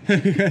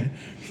 I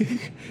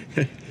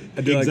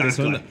do like this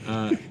Exactly.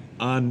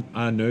 one.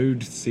 Arnaud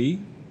C.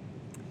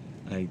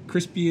 A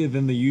crispier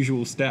than the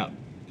usual stout.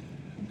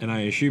 And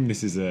I assume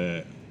this is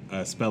a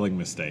a spelling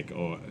mistake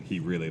or he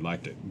really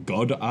liked it.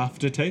 God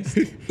aftertaste?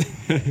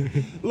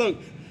 Look,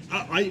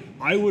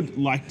 I would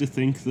like to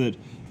think that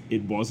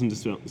it wasn't a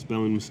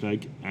spelling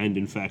mistake, and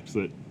in fact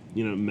that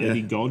maybe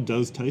Yeah. God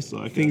does taste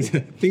like Things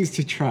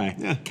to try.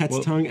 Yeah. Cat's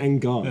Well- tongue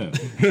and God.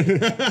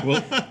 Yeah.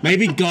 Well,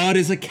 Maybe God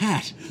is a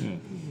cat.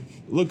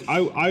 Look, I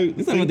Isn't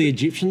that think what the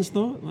Egyptians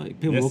thought? Like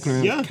people Yes. walking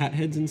around Yeah. with cat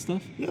heads and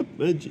stuff. yeah,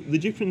 the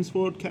Egyptians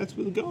thought cats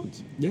were the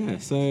gods. Yeah.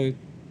 So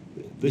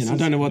This I is-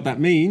 don't know what that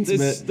means,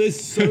 but There's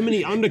so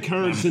many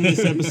undercurrents in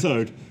this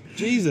episode.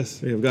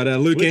 Jesus. we've got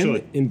Luke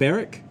Literally. M in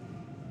Berwick.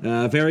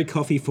 Very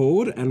coffee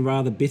forward and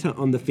rather bitter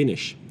on the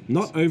finish.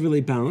 Not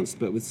overly balanced,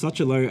 but with such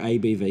a low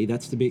ABV,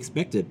 that's to be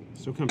expected.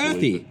 Still can't Earthy.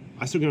 believe it.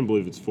 I still can't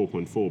believe it's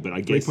 4.4, but I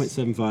guess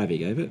 3.75 he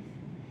gave it.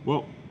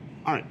 Well,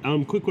 all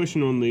right. Quick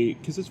question on the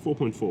because it's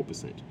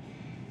 4.4%,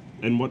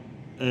 and what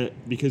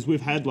because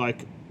we've had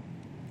like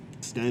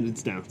standard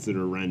stouts that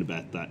are around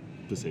about that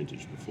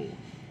percentage before,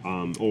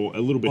 or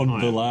a little bit on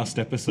higher. the last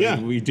episode Yeah.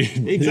 we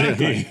did.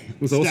 Exactly. It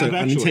was also Stout, an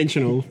actually.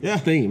 intentional Yeah.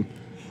 theme.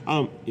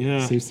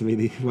 Yeah. Seems to be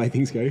the way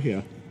things go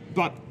here.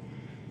 But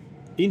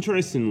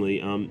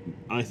interestingly,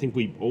 I think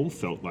we all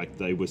felt like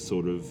they were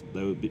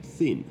a bit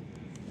thin,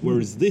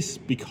 whereas this,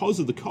 because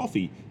of the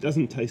coffee,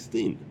 doesn't taste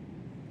thin.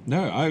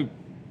 No,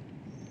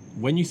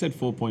 when you said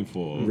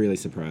 4.4, Really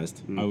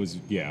surprised. I was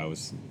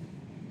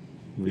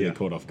really Yeah.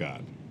 caught off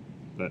guard.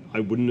 But I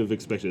wouldn't have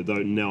expected it,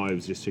 though. Now I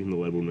was just checking the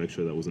label to make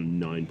sure that was a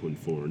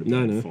 9.4 in a No,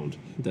 bold no. font.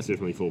 It's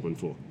Definitely. definitely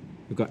 4.4.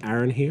 We've got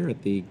Aaron here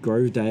at the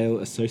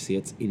Grovedale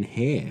Associates in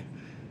Hare.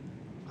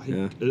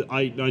 Yeah.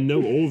 I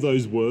know all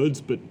those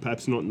words, but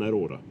perhaps not in that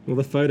order. Well,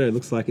 the photo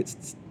looks like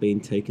it's been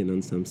taken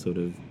on some sort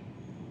of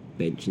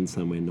bench in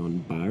somewhere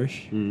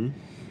non-barish.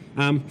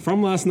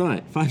 From last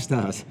night, 5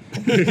 stars.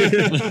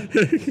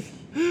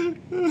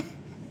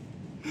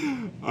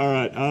 All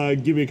right,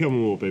 give me a couple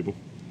more, people.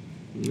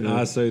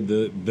 So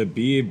the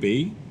Beer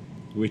B,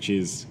 which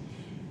is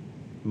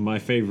my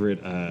favorite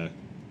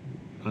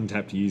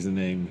Untapped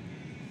username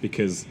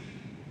because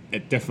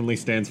it definitely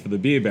stands for the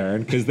Beer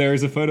Baron because there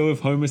is a photo of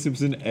Homer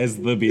Simpson as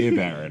the Beer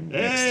Baron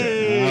next to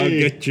it. Hey!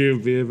 I'll get you,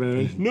 beer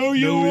baron. No,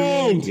 you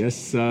won't.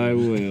 Yes, I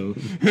will.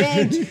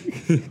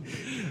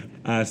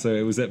 So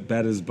it was at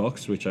Batter's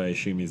Box, which I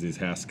assume is his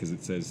house because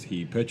it says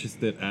he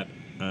purchased it at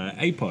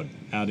A-Pod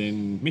out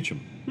in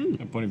Mitcham,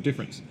 a point of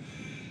difference.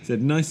 It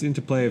said, nice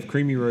interplay of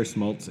creamy roast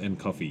malts and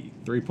coffee,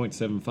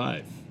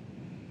 3.75.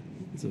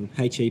 It's a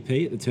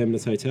HEP at the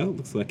Terminus Hotel.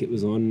 Looks like it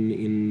was on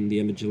in the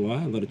end of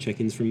July. A lot of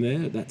check-ins from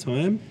there at that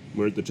time.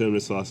 We're at the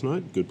Terminus last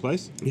night. Good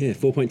place. Yeah,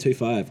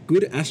 4.25.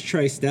 Good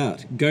ashtray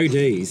stout. Go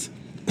D's.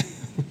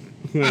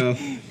 Well,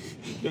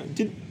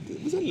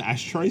 Was that an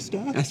ashtray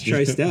stout?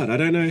 ashtray stout. I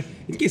don't know.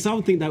 I guess I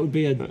would think that would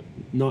be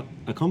not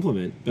a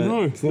compliment, but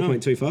No,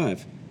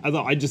 4.25.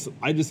 Although I just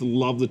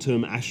love the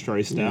term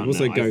ashtray stout. Yeah,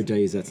 also, now. Go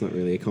D's. That's not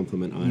really a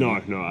compliment either. No,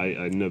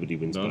 I nobody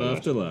wins by Not that.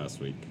 after last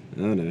week.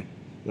 Oh, no.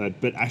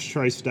 But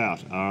ashtray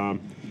stout.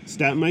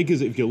 Stout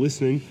makers, if you're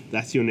listening,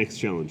 that's your next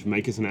challenge.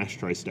 Make us an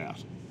ashtray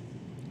stout.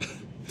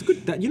 It's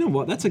good. You know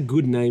what? That's a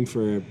good name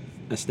for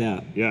a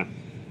stout. Yeah.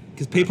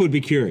 Because people would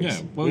be curious.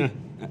 Yeah, well, Yeah.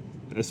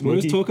 A We always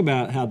smoky. talk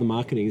about how the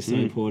marketing is so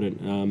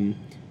important.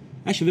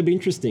 Actually, it'll be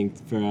interesting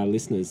for our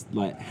listeners,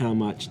 like how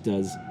much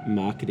does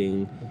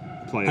marketing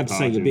play a have to say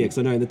part your in- beer? Because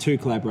I know in the 2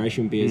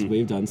 collaboration beers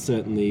we've done,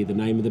 certainly the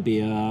name of the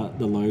beer,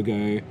 the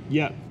logo,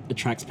 Yeah.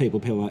 attracts people.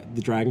 People like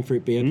the dragon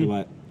fruit beer. People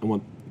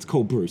like, it's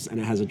called Bruce and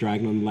it has a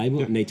dragon on the label.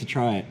 Yeah. I need to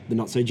try it. The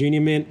Not So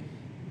Junior Mint,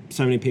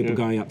 so many people Yeah.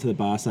 going up to the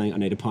bar saying, I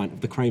need a pint of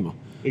the Kramer.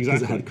 Because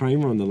Exactly. it had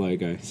Kramer on the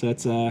logo. So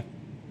it's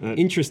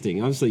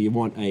interesting. Obviously, you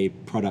want a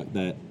product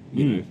that,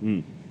 you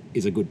know,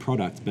 is a good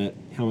product, but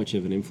how much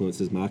of an influence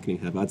does marketing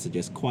have? I'd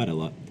suggest quite a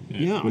lot.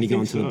 Yeah, When I you go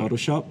think into the so. bottle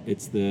shop,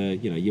 it's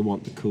you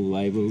want the cool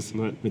labels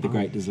Right. with the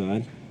great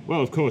design.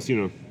 Well, of course,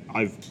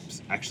 I've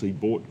actually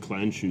bought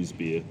Clan Shoes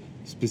beer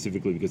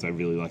specifically because I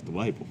really like the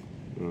label.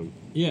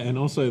 Yeah, and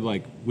also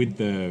like with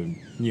the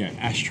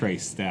ashtray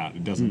stout,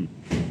 it doesn't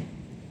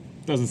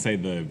say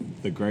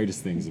the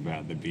greatest things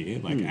about the beer.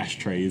 Like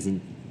ashtray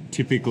isn't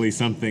typically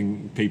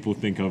something people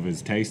think of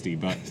as tasty,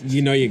 but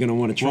You know you're going to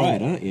want to try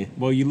it, aren't you?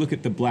 well, you look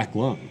at the Black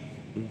Lung,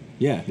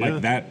 Yeah. Yeah.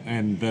 like that,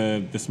 and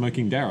the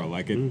Smoking Darrell,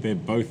 like they're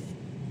both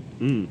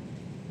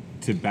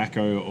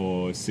tobacco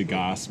or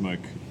cigar smoke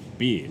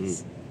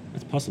beers.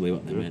 That's possibly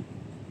what they meant.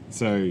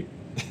 So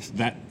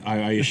that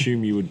I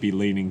assume you would be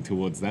leaning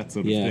towards that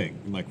sort of Yeah. thing,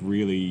 like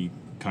really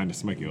kind of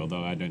smoky.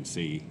 Although I don't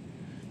see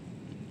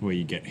where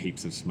you get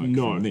heaps of smoke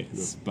No, from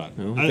this, but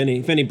Well,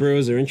 if any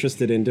brewers are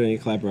interested in doing a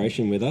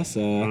collaboration with us,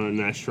 An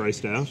ashtray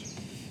stout.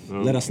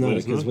 let us know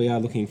because we are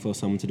looking for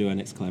someone to do our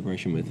next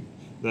collaboration with.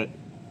 That,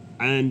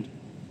 and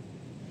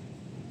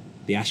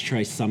The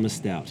Ashtray Summer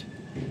Stout.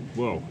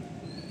 well,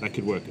 that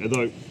could work.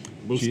 Although,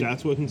 will Do you-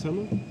 stouts work in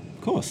summer?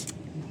 Of course.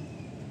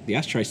 The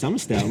Ashtray Summer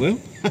Stout will.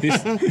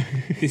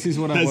 this is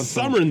what I Has want.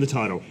 summer in the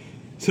title.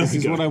 So This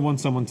is what I want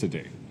someone to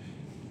do.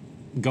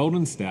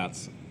 Golden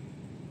stouts,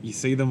 you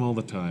see them all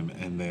the time,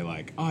 and they're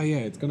like, "Oh yeah,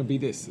 it's gonna be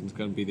this, and it's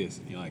gonna be this."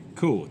 And you're like,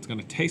 "Cool, it's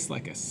gonna taste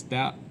like a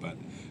stout, but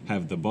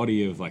have the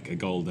body of like a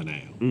golden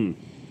ale.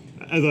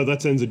 Although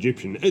that sounds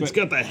Egyptian. It's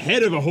got the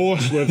head of a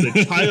horse with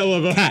the tail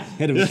of a Cat,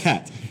 head of a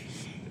cat.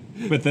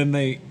 But then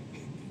they,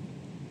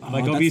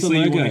 like, Oh, obviously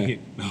that's you the want to logo. hit.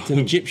 It's an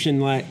Egyptian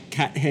like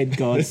cat head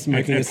god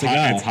smoking a It's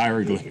cigar.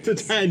 hieroglyphics. The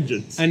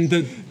tangents. And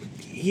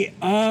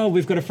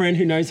we've got a friend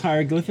who knows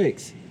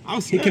hieroglyphics. Oh,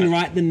 He snap. can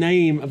write the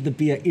name of the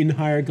beer in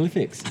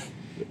hieroglyphics.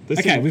 This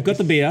Okay, is- we've got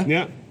the beer.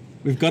 Yeah.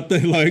 We've got the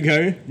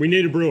logo. We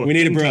need a brewer. We need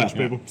a Get in brewer. touch,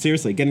 people.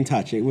 Seriously, get in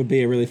touch. It would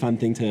be a really fun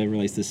thing to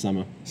release this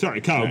summer.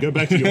 Sorry, Carl, go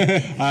back to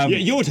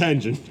your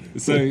tangent.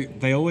 So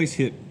they always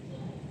hit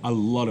a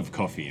lot of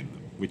coffee in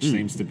them, which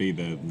seems to be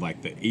the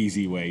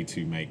easy way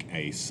to make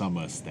a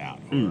summer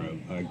stout or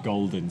a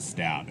golden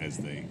stout, as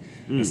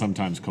they're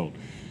sometimes called.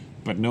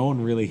 But no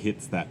one really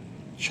hits that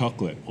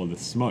chocolate or the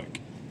smoke.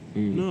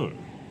 No.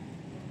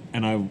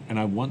 And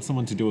I want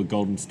someone to do a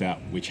golden stout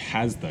which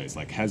has those,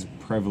 like has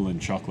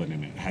prevalent chocolate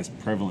in it, has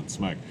prevalent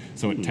smoke,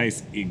 so it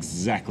tastes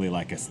exactly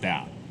like a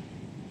stout,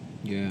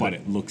 Yeah. but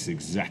it looks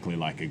exactly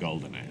like a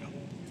golden ale.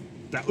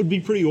 That would be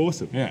pretty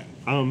awesome. Yeah.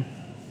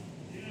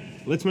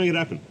 Let's make it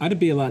happen. I had a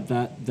beer like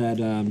that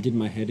did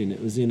my head in.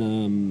 It was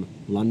in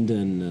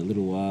London a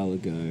little while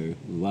ago,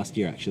 last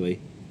year actually.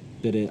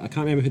 But I can't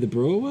remember who the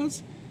brewer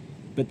was,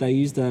 but they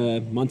used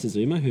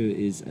Montezuma, who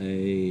is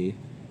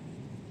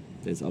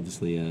there's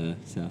obviously a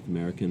South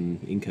American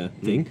Inca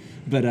thing,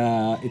 but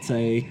it's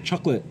a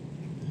chocolate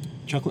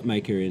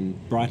maker in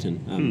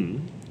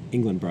Brighton,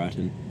 England,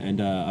 Brighton, and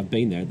I've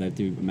been there. They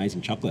do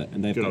amazing chocolate,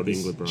 and they've Good got old this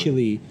England, Brighton.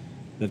 chili.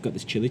 They've got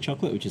this chili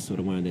chocolate, which is sort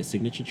of one of their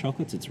signature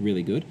chocolates. It's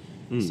really good.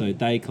 So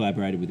they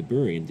collaborated with the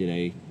brewery and did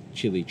a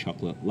chili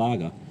chocolate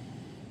lager.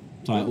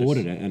 So I Nice.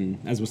 ordered it, and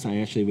as we're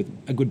saying, actually, with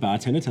a good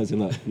bartender, tells you,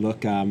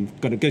 look,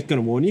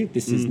 gonna warn you,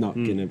 this is not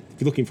gonna. If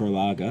you're looking for a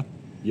lager,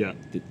 Yeah.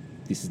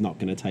 this is not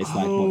gonna taste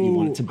like what you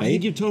want it to be. I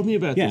think you've told me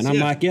about Yeah, this. and I'm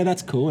like, yeah,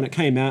 that's cool. And it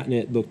came out and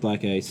it looked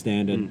like a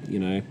standard,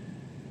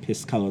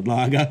 piss-coloured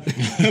lager,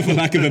 for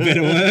lack of a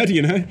better word,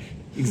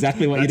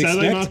 exactly what That's you'd how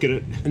expect. they market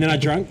it. And then I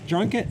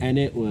drunk it, and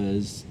it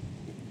was,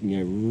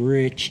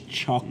 rich,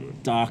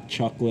 dark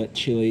chocolate,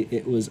 chili.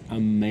 It was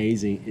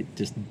amazing. It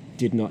just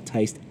did not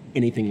taste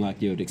anything like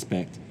you would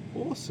expect.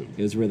 Awesome.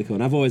 It was really cool.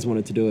 And I've always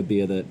wanted to do a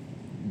beer that,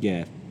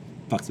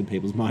 fucks with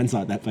people's minds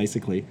like that,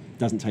 basically.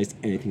 Doesn't taste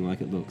anything like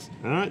it looks.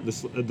 All right,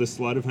 the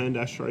sleight of hand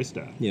ashtray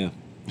stout. Yeah.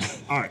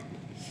 All right,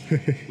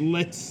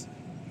 let's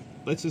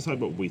decide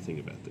what we think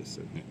about this.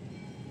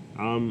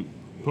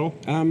 Paul.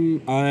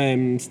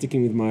 I'm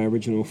sticking with my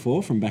original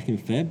 4 from back in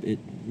Feb. It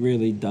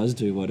really does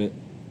do what it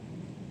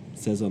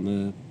says on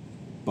the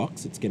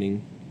box. It's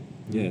getting,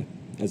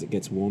 as it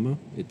gets warmer,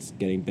 it's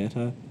getting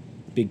better.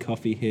 Big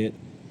coffee hit.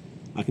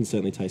 I can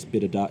certainly taste a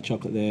bit of dark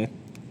chocolate there.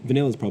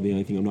 Vanilla's probably the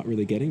only thing I'm not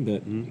really getting,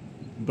 but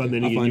But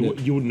then I again,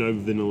 find you wouldn't know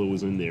vanilla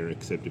was in there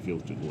except if you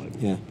looked at the label.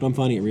 yeah, but I'm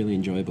finding it really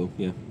enjoyable.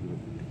 Yeah.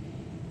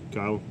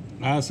 Kyle.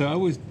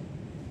 So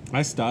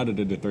I started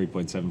at a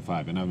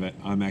 3.75, and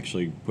I'm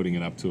actually putting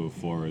it up to a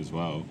 4 as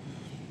well.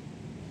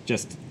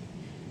 Just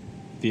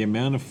the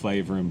amount of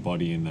flavour and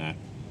body in that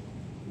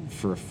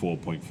for a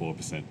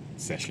 4.4%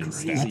 session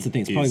stout. That's the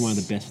thing. It's probably is one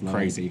of the best low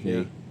crazy. ABV.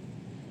 Yeah.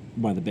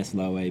 One of the best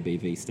low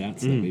ABV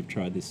stouts that we've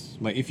tried this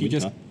Like if you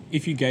winter.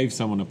 if you gave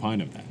someone a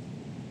pint of that,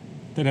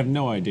 they'd have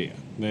no idea.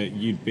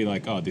 You'd be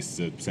like, oh, this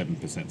is a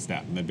 7%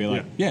 stout, and they'd be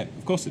like, yeah,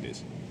 of course it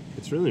is.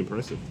 It's really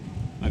impressive.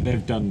 Like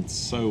they've done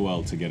so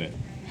well to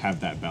have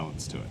that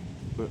balance to it.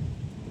 But,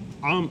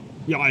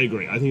 yeah, I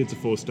agree. I think it's a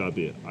 4-star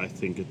beer. I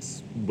think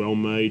it's well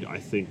made. I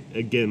think,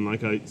 again,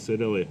 like I said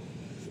earlier,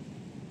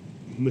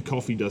 the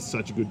coffee does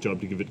such a good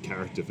job to give it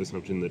character for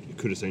something that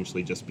could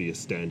essentially just be a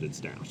standard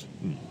stout.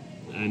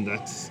 And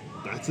that's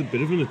a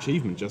bit of an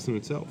achievement just in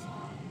itself.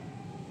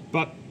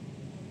 But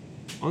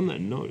on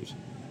that note,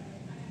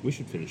 we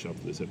should finish up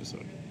this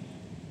episode.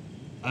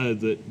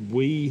 That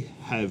we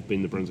have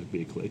been the Brunswick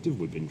Beer Collective.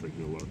 We've been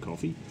drinking a lot of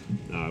coffee.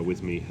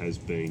 With me has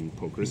been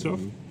Paul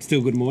Christoph.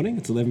 Still good morning.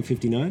 It's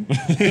 11:59.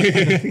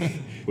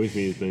 With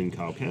me has been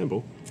Carl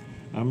Campbell.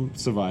 I'm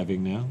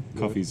surviving now.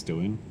 Coffee's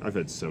doing. I've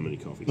had so many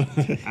coffees.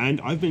 And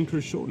I've been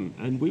Chris Shorten,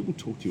 and we will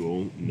talk to you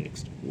all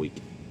next week.